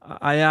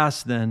 I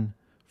asked then,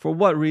 for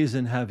what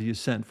reason have you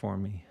sent for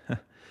me?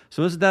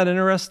 So isn't that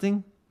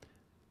interesting?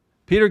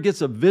 Peter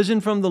gets a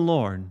vision from the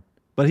Lord,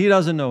 but he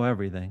doesn't know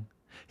everything.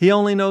 He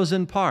only knows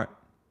in part.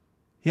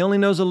 He only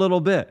knows a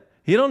little bit.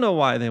 He don't know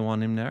why they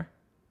want him there.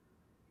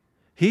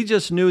 He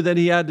just knew that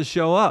he had to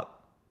show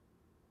up.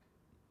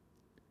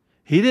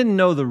 He didn't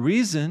know the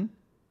reason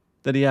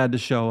that he had to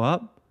show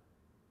up,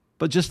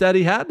 but just that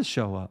he had to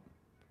show up.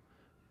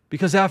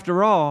 Because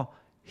after all,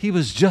 he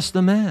was just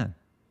a man.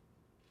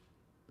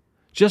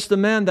 Just a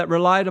man that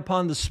relied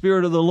upon the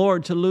Spirit of the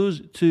Lord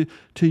to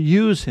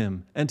use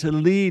him and to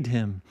lead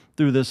him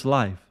through this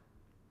life.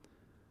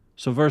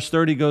 So verse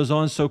 30 goes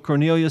on, so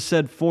Cornelius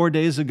said, 4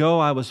 days ago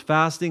I was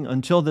fasting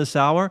until this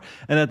hour,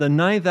 and at the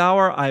 9th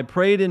hour I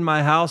prayed in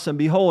my house, and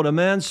behold, a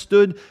man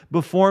stood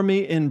before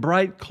me in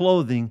bright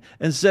clothing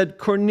and said,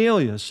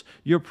 Cornelius,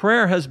 your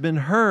prayer has been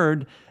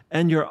heard,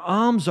 and your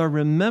alms are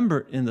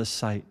remembered in the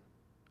sight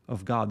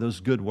of God.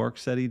 Those good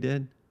works that he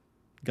did,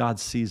 God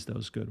sees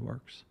those good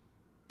works.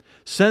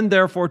 Send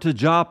therefore to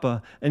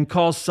Joppa and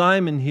call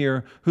Simon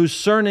here, whose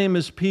surname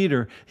is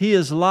Peter. He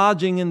is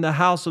lodging in the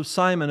house of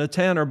Simon, a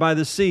tanner by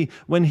the sea.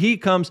 When he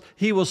comes,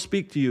 he will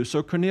speak to you.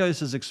 So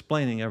Cornelius is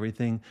explaining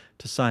everything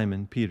to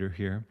Simon Peter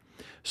here.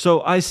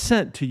 So I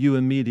sent to you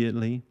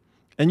immediately,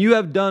 and you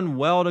have done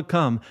well to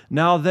come.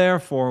 Now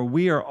therefore,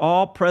 we are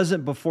all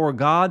present before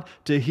God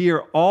to hear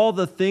all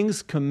the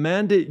things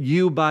commanded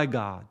you by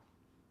God.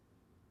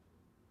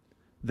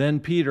 Then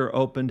Peter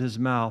opened his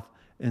mouth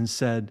and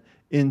said,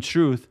 in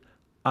truth,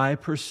 I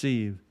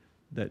perceive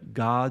that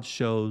God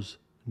shows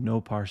no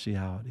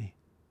partiality.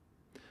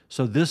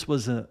 So this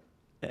was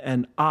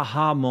an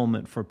aha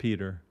moment for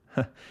Peter.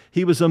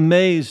 He was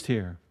amazed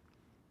here.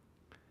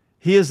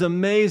 He is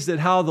amazed at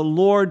how the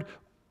Lord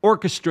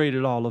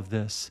orchestrated all of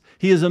this.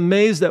 He is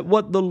amazed at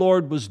what the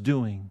Lord was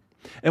doing.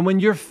 And when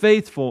you're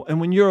faithful and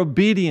when you're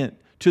obedient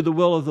to the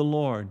will of the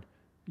Lord,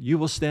 you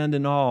will stand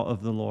in awe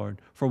of the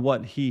Lord for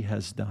what He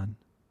has done.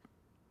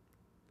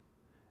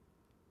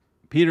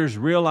 Peter's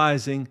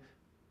realizing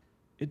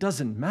it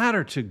doesn't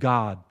matter to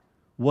God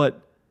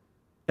what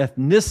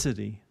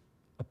ethnicity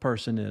a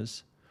person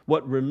is,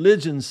 what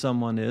religion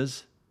someone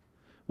is,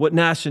 what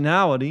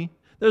nationality.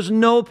 There's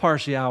no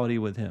partiality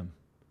with Him.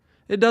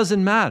 It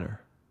doesn't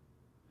matter.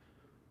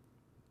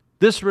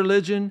 This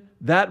religion,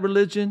 that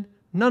religion,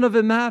 none of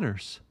it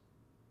matters.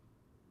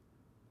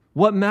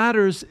 What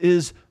matters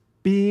is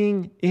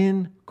being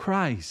in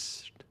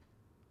Christ.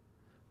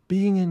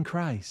 Being in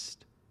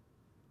Christ.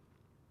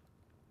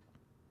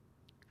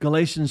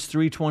 Galatians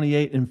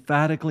 3:28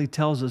 emphatically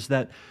tells us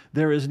that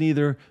there is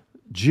neither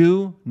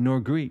Jew nor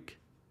Greek.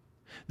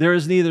 There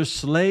is neither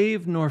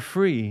slave nor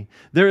free.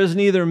 There is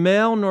neither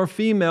male nor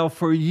female,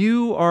 for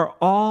you are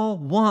all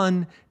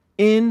one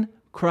in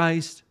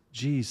Christ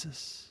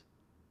Jesus.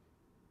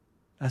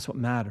 That's what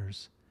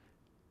matters.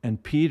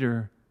 And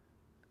Peter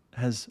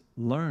has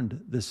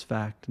learned this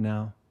fact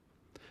now.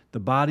 The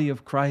body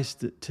of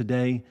Christ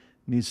today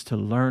needs to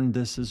learn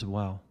this as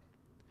well.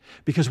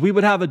 Because we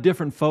would have a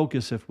different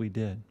focus if we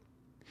did.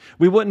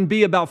 We wouldn't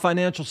be about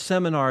financial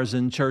seminars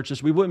in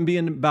churches. We wouldn't be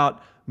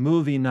about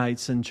movie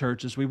nights in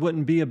churches. We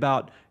wouldn't be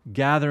about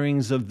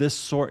gatherings of this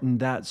sort and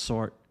that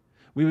sort.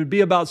 We would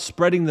be about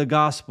spreading the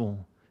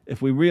gospel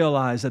if we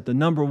realize that the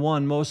number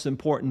one most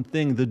important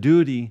thing, the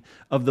duty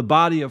of the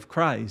body of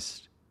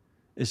Christ,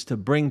 is to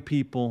bring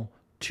people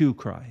to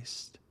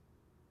Christ.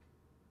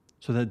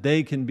 so that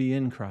they can be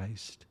in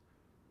Christ.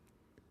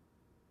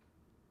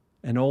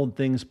 And old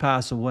things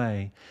pass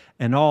away,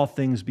 and all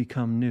things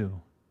become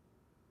new.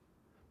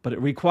 But it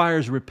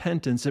requires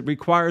repentance. It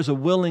requires a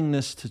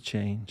willingness to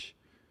change,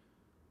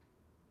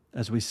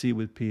 as we see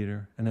with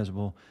Peter, and as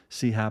we'll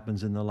see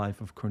happens in the life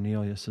of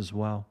Cornelius as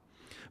well.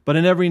 But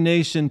in every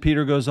nation,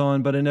 Peter goes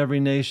on, but in every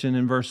nation,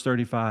 in verse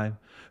 35,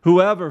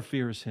 whoever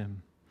fears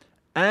him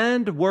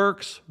and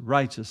works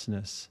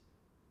righteousness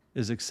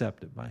is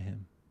accepted by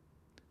him.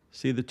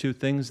 See the two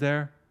things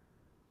there?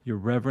 You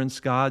reverence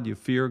God, you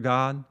fear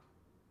God,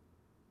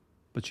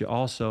 but you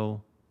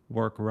also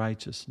work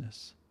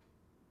righteousness.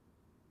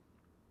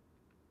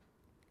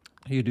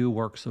 You do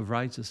works of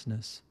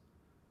righteousness.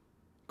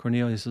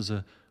 Cornelius is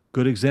a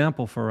good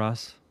example for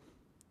us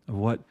of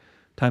what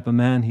type of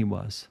man he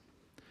was.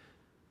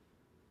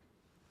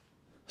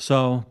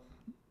 So,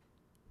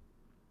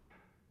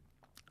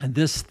 and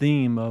this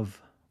theme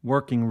of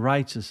working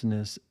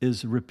righteousness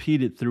is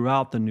repeated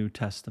throughout the New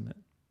Testament.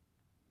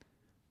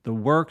 The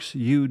works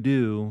you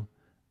do,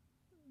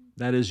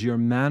 that is your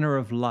manner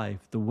of life,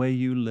 the way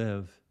you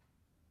live,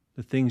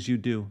 the things you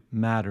do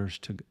matters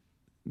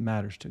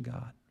to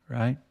God,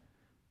 right?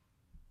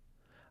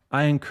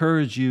 I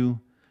encourage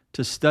you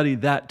to study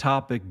that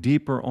topic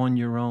deeper on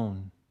your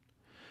own,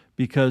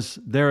 because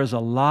there is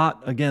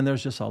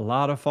there's just a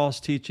lot of false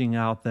teaching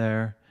out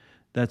there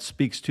that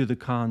speaks to the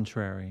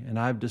contrary. And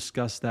I've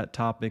discussed that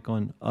topic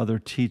on other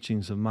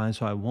teachings of mine,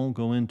 so I won't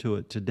go into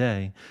it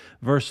today.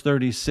 Verse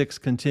 36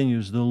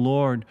 continues, the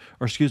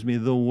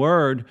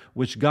word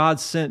which God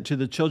sent to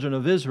the children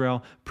of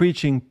Israel,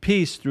 preaching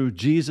peace through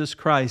Jesus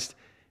Christ.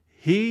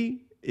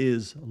 He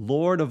is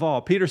Lord of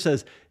all. Peter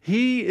says,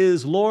 He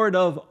is Lord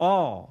of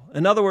all.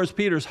 In other words,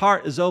 Peter's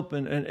heart is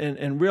open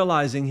and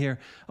realizing here,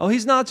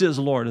 He's not just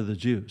Lord of the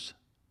Jews.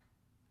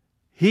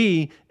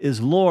 He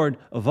is Lord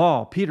of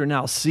all. Peter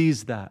now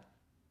sees that.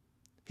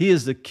 He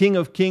is the King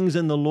of kings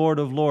and the Lord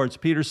of lords.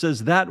 Peter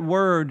says, that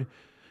word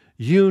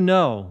you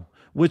know,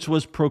 which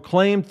was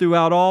proclaimed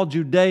throughout all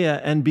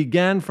Judea and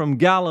began from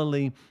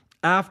Galilee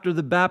after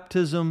the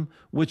baptism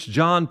which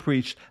John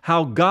preached,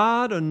 how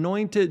God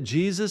anointed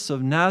Jesus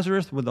of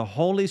Nazareth with the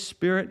Holy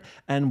Spirit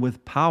and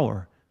with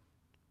power,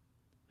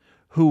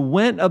 who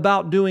went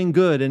about doing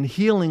good and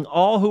healing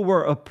all who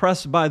were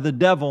oppressed by the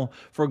devil,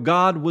 for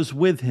God was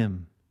with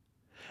him.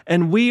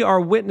 And we are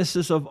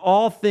witnesses of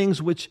all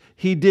things which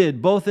he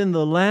did, both in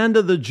the land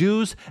of the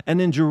Jews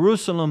and in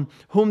Jerusalem,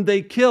 whom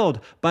they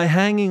killed by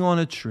hanging on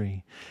a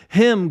tree.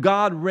 Him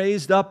God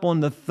raised up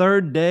on the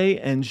third day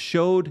and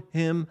showed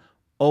him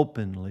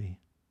openly.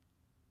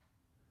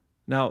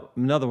 Now,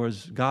 in other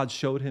words, God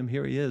showed him,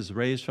 here he is,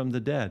 raised from the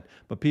dead.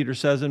 But Peter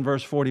says in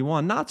verse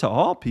 41, not to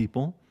all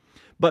people,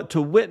 but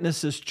to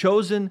witnesses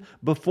chosen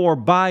before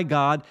by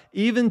God,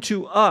 even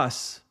to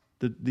us,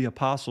 the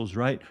apostles,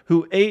 right,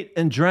 who ate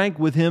and drank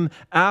with him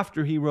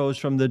after he rose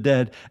from the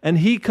dead. And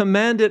he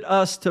commanded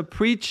us to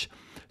preach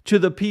to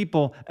the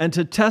people and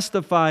to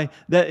testify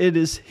that it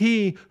is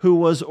he who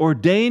was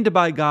ordained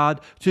by God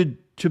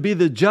to be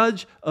the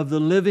judge of the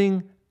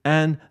living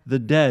and the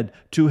dead.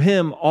 To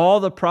him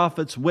all the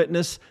prophets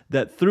witness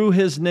that through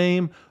his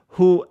name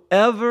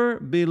whoever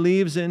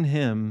believes in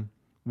him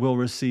will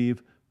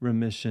receive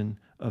remission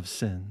of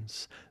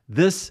sins.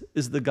 This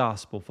is the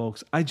gospel,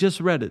 folks. I just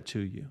read it to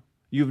you.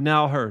 You've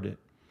now heard it.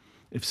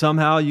 If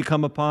somehow you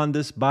come upon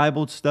this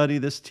Bible study,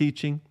 this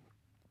teaching,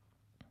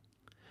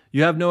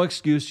 you have no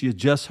excuse. You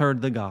just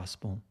heard the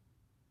gospel.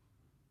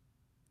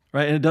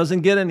 Right? And it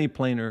doesn't get any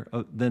plainer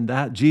than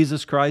that.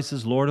 Jesus Christ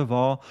is Lord of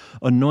all,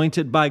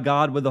 anointed by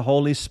God with the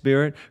Holy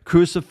Spirit,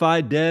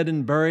 crucified, dead,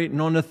 and buried,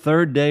 and on the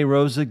third day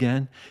rose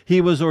again. He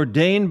was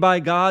ordained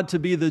by God to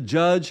be the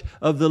judge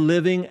of the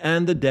living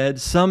and the dead.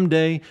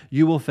 Someday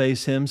you will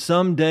face him.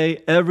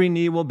 Someday every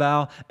knee will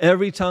bow.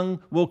 Every tongue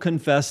will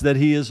confess that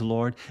he is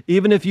Lord.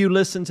 Even if you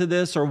listen to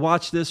this or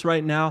watch this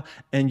right now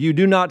and you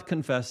do not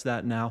confess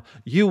that now,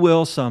 you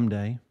will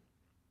someday.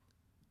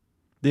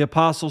 The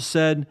apostle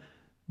said,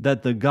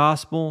 that the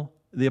gospel,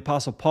 the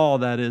Apostle Paul,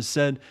 that is,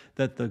 said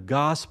that the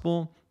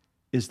gospel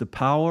is the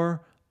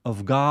power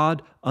of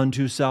God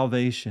unto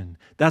salvation.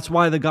 That's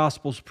why the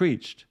gospel's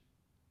preached,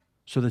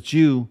 so that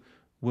you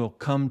will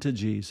come to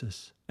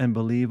Jesus and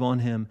believe on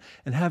him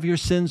and have your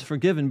sins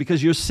forgiven,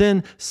 because your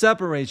sin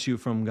separates you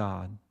from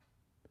God.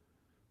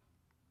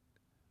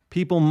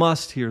 People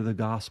must hear the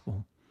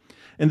gospel.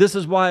 And this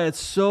is why it's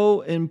so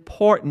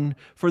important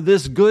for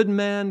this good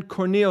man,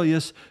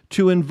 Cornelius,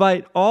 to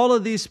invite all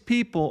of these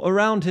people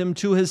around him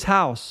to his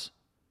house.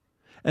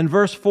 And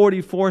verse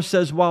 44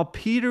 says, while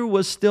Peter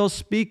was still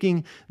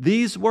speaking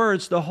these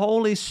words, the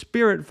Holy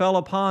Spirit fell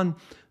upon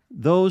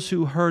those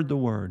who heard the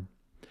word.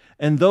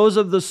 And those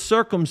of the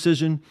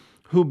circumcision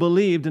who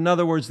believed, in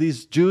other words,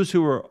 these Jews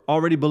who were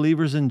already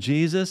believers in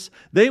Jesus,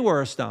 they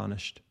were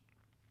astonished.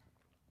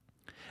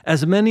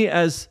 As many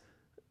as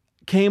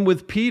came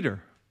with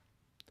Peter,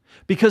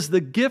 because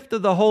the gift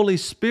of the Holy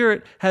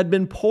Spirit had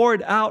been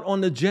poured out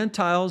on the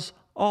Gentiles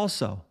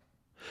also.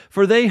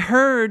 For they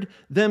heard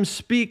them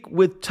speak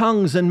with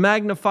tongues and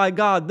magnify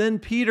God. Then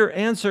Peter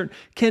answered,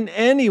 can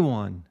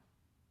anyone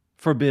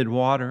forbid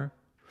water,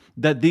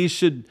 that these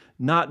should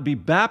not be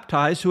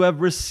baptized who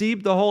have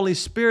received the Holy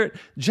Spirit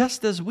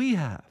just as we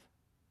have?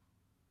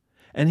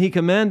 And he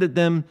commanded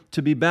them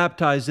to be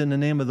baptized in the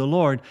name of the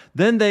Lord.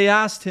 Then they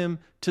asked him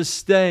to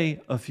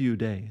stay a few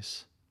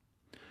days.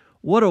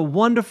 What a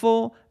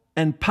wonderful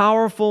and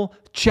powerful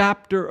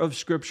chapter of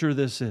Scripture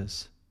this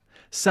is.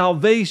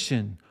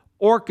 Salvation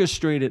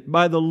orchestrated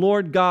by the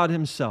Lord God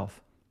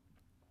himself.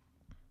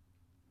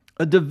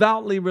 A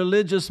devoutly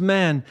religious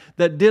man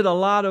that did a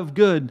lot of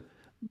good,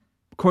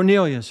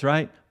 Cornelius,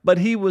 right? But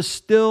he was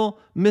still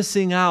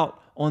missing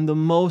out on the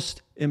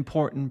most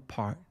important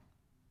part.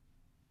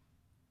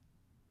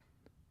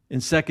 In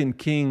 2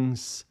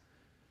 Kings,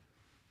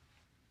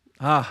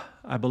 I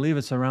believe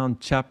it's around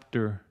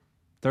chapter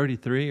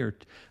 33, or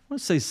I want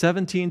to say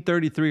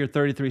 17:33 or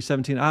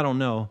 33:17. I don't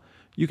know.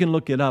 You can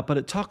look it up, but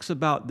it talks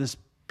about this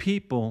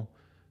people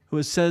who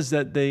it says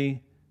that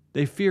they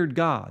feared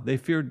God. They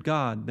feared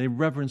God. They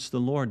reverenced the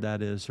Lord,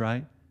 that is,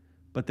 right?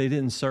 But they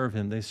didn't serve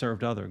him. They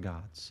served other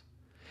gods.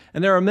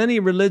 And there are many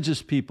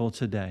religious people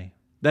today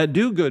that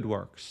do good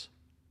works.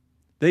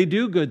 They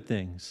do good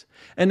things.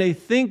 And they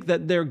think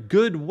that their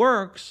good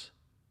works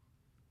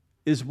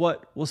is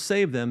what will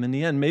save them in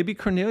the end. Maybe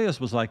Cornelius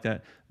was like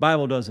that.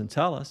 Bible doesn't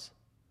tell us.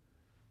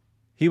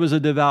 He was a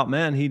devout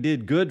man. He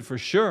did good for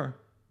sure.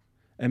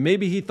 And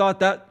maybe he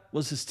thought that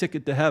was his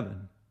ticket to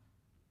heaven.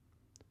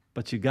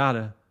 But you got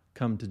to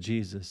come to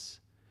Jesus.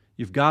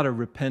 You've got to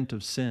repent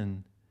of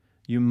sin.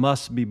 You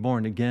must be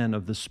born again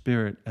of the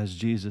Spirit, as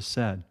Jesus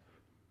said.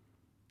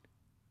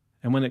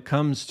 And when it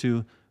comes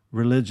to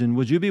religion,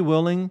 would you be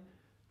willing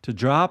to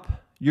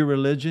drop your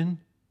religion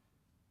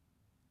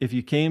if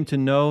you came to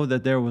know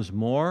that there was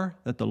more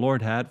that the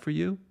Lord had for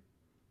you?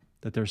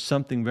 That there's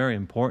something very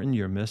important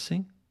you're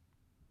missing?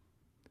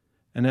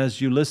 And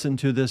as you listen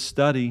to this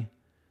study,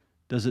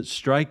 does it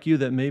strike you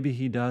that maybe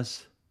He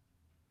does?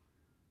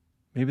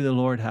 Maybe the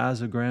Lord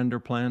has a grander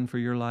plan for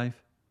your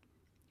life?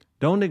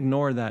 Don't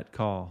ignore that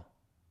call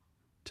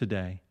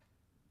today.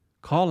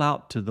 Call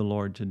out to the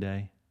Lord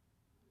today.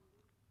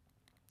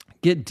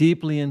 Get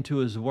deeply into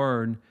His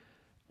Word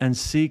and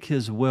seek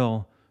His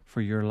will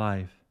for your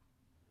life.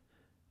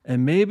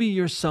 And maybe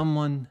you're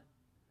someone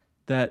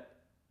that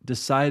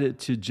decided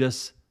to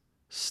just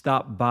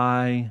stop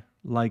by,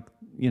 like,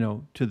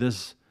 to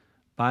this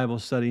Bible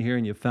study here,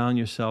 and you found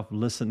yourself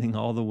listening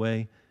all the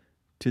way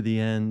to the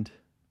end.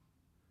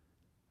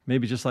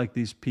 Maybe just like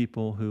these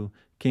people who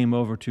came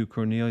over to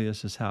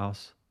Cornelius'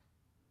 house,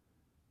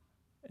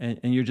 and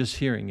you're just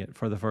hearing it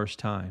for the first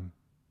time.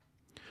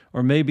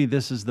 Or maybe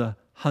this is the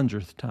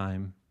 100th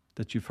time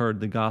that you've heard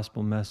the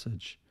gospel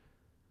message.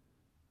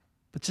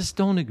 But just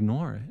don't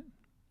ignore it.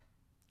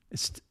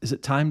 Is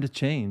it time to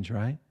change,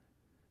 right?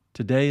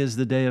 Today is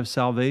the day of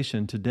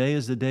salvation. Today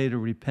is the day to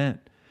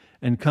repent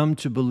and come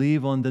to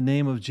believe on the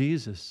name of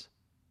Jesus.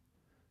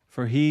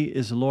 For He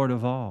is Lord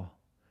of all,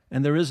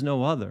 and there is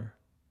no other.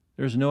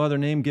 There's no other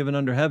name given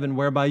under heaven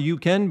whereby you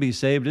can be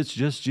saved. It's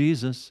just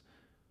Jesus.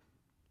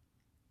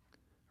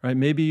 Right?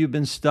 Maybe you've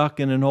been stuck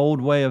in an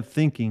old way of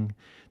thinking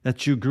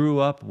that you grew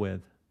up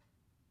with.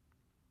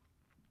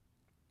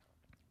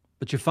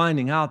 But you're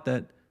finding out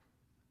that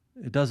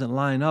it doesn't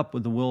line up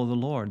with the will of the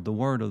Lord, the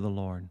word of the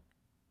Lord.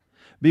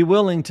 Be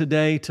willing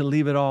today to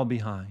leave it all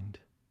behind,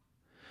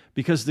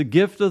 because the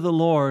gift of the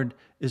Lord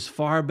is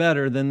far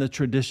better than the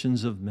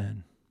traditions of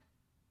men.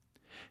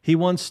 He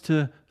wants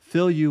to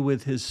fill you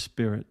with His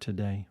Spirit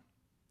today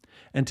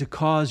and to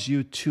cause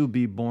you to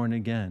be born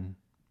again,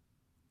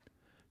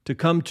 to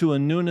come to a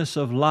newness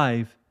of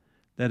life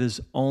that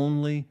is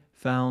only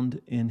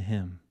found in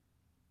Him.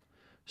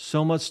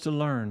 So much to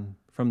learn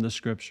from the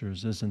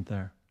Scriptures, isn't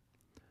there?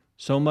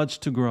 So much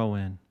to grow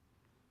in.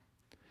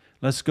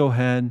 Let's go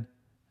ahead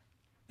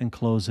and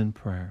close in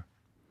prayer.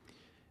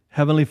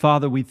 Heavenly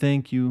Father, we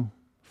thank You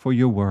for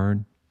Your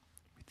word.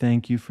 We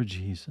thank You for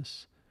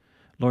Jesus.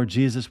 Lord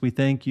Jesus, we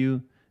thank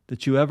You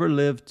that You ever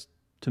lived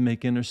to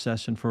make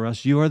intercession for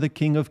us. You are the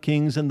King of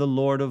kings and the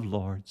Lord of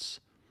lords.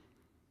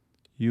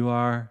 You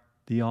are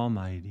the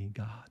Almighty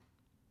God,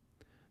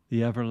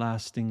 the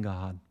everlasting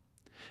God.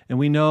 And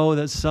we know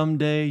that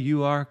someday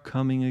You are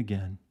coming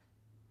again.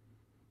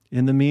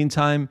 In the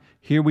meantime,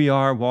 here we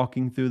are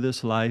walking through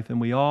this life,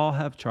 and we all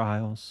have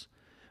trials.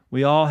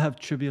 We all have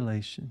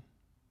tribulation.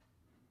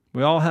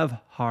 We all have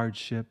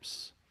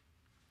hardships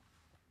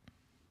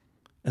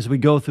as we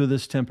go through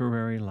this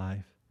temporary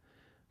life.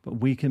 But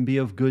we can be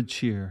of good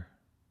cheer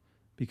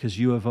because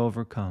You have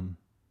overcome.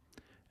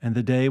 And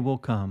the day will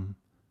come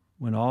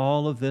when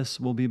all of this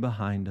will be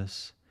behind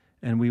us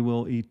and we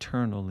will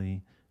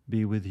eternally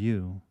be with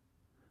You.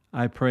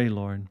 I pray,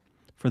 Lord,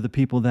 for the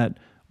people that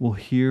will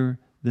hear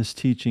this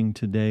teaching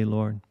today,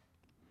 Lord,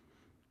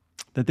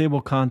 that they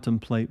will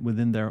contemplate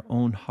within their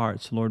own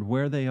hearts, Lord,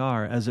 where they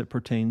are as it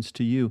pertains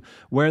to You,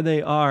 where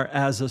they are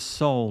as a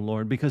soul,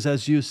 Lord, because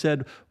as You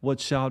said, what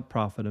shall it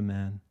profit a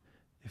man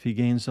if he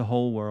gains the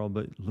whole world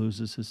but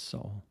loses his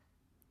soul?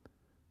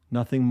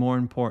 nothing more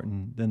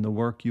important than the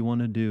work you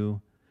want to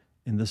do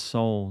in the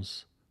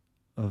souls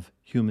of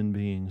human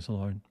beings,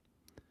 Lord.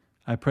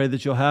 I pray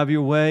that you'll have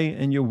your way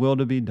and your will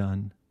to be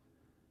done.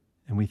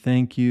 And we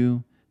thank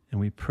you and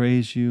we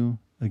praise you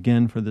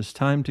again for this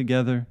time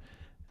together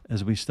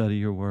as we study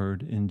your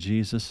word. In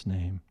Jesus'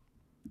 name,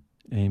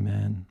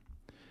 amen.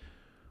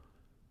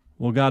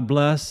 Well, God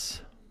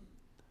bless.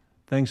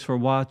 Thanks for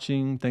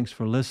watching. Thanks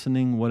for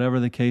listening, whatever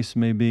the case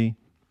may be.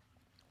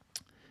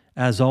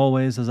 As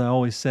always, as I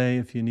always say,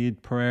 if you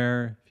need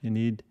prayer, if you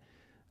need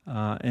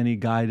any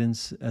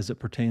guidance as it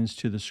pertains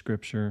to the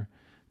Scripture,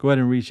 go ahead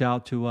and reach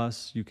out to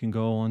us. You can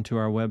go onto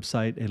our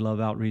website,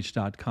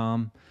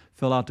 aloveoutreach.com,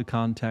 fill out the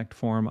contact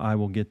form. I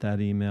will get that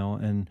email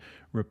and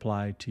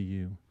reply to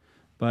you.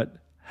 But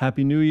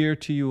Happy New Year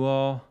to you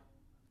all.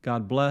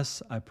 God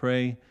bless. I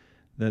pray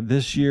that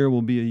this year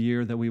will be a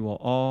year that we will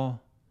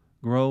all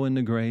grow in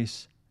the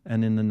grace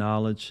and in the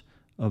knowledge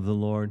of the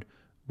Lord.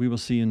 We will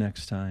see you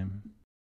next time.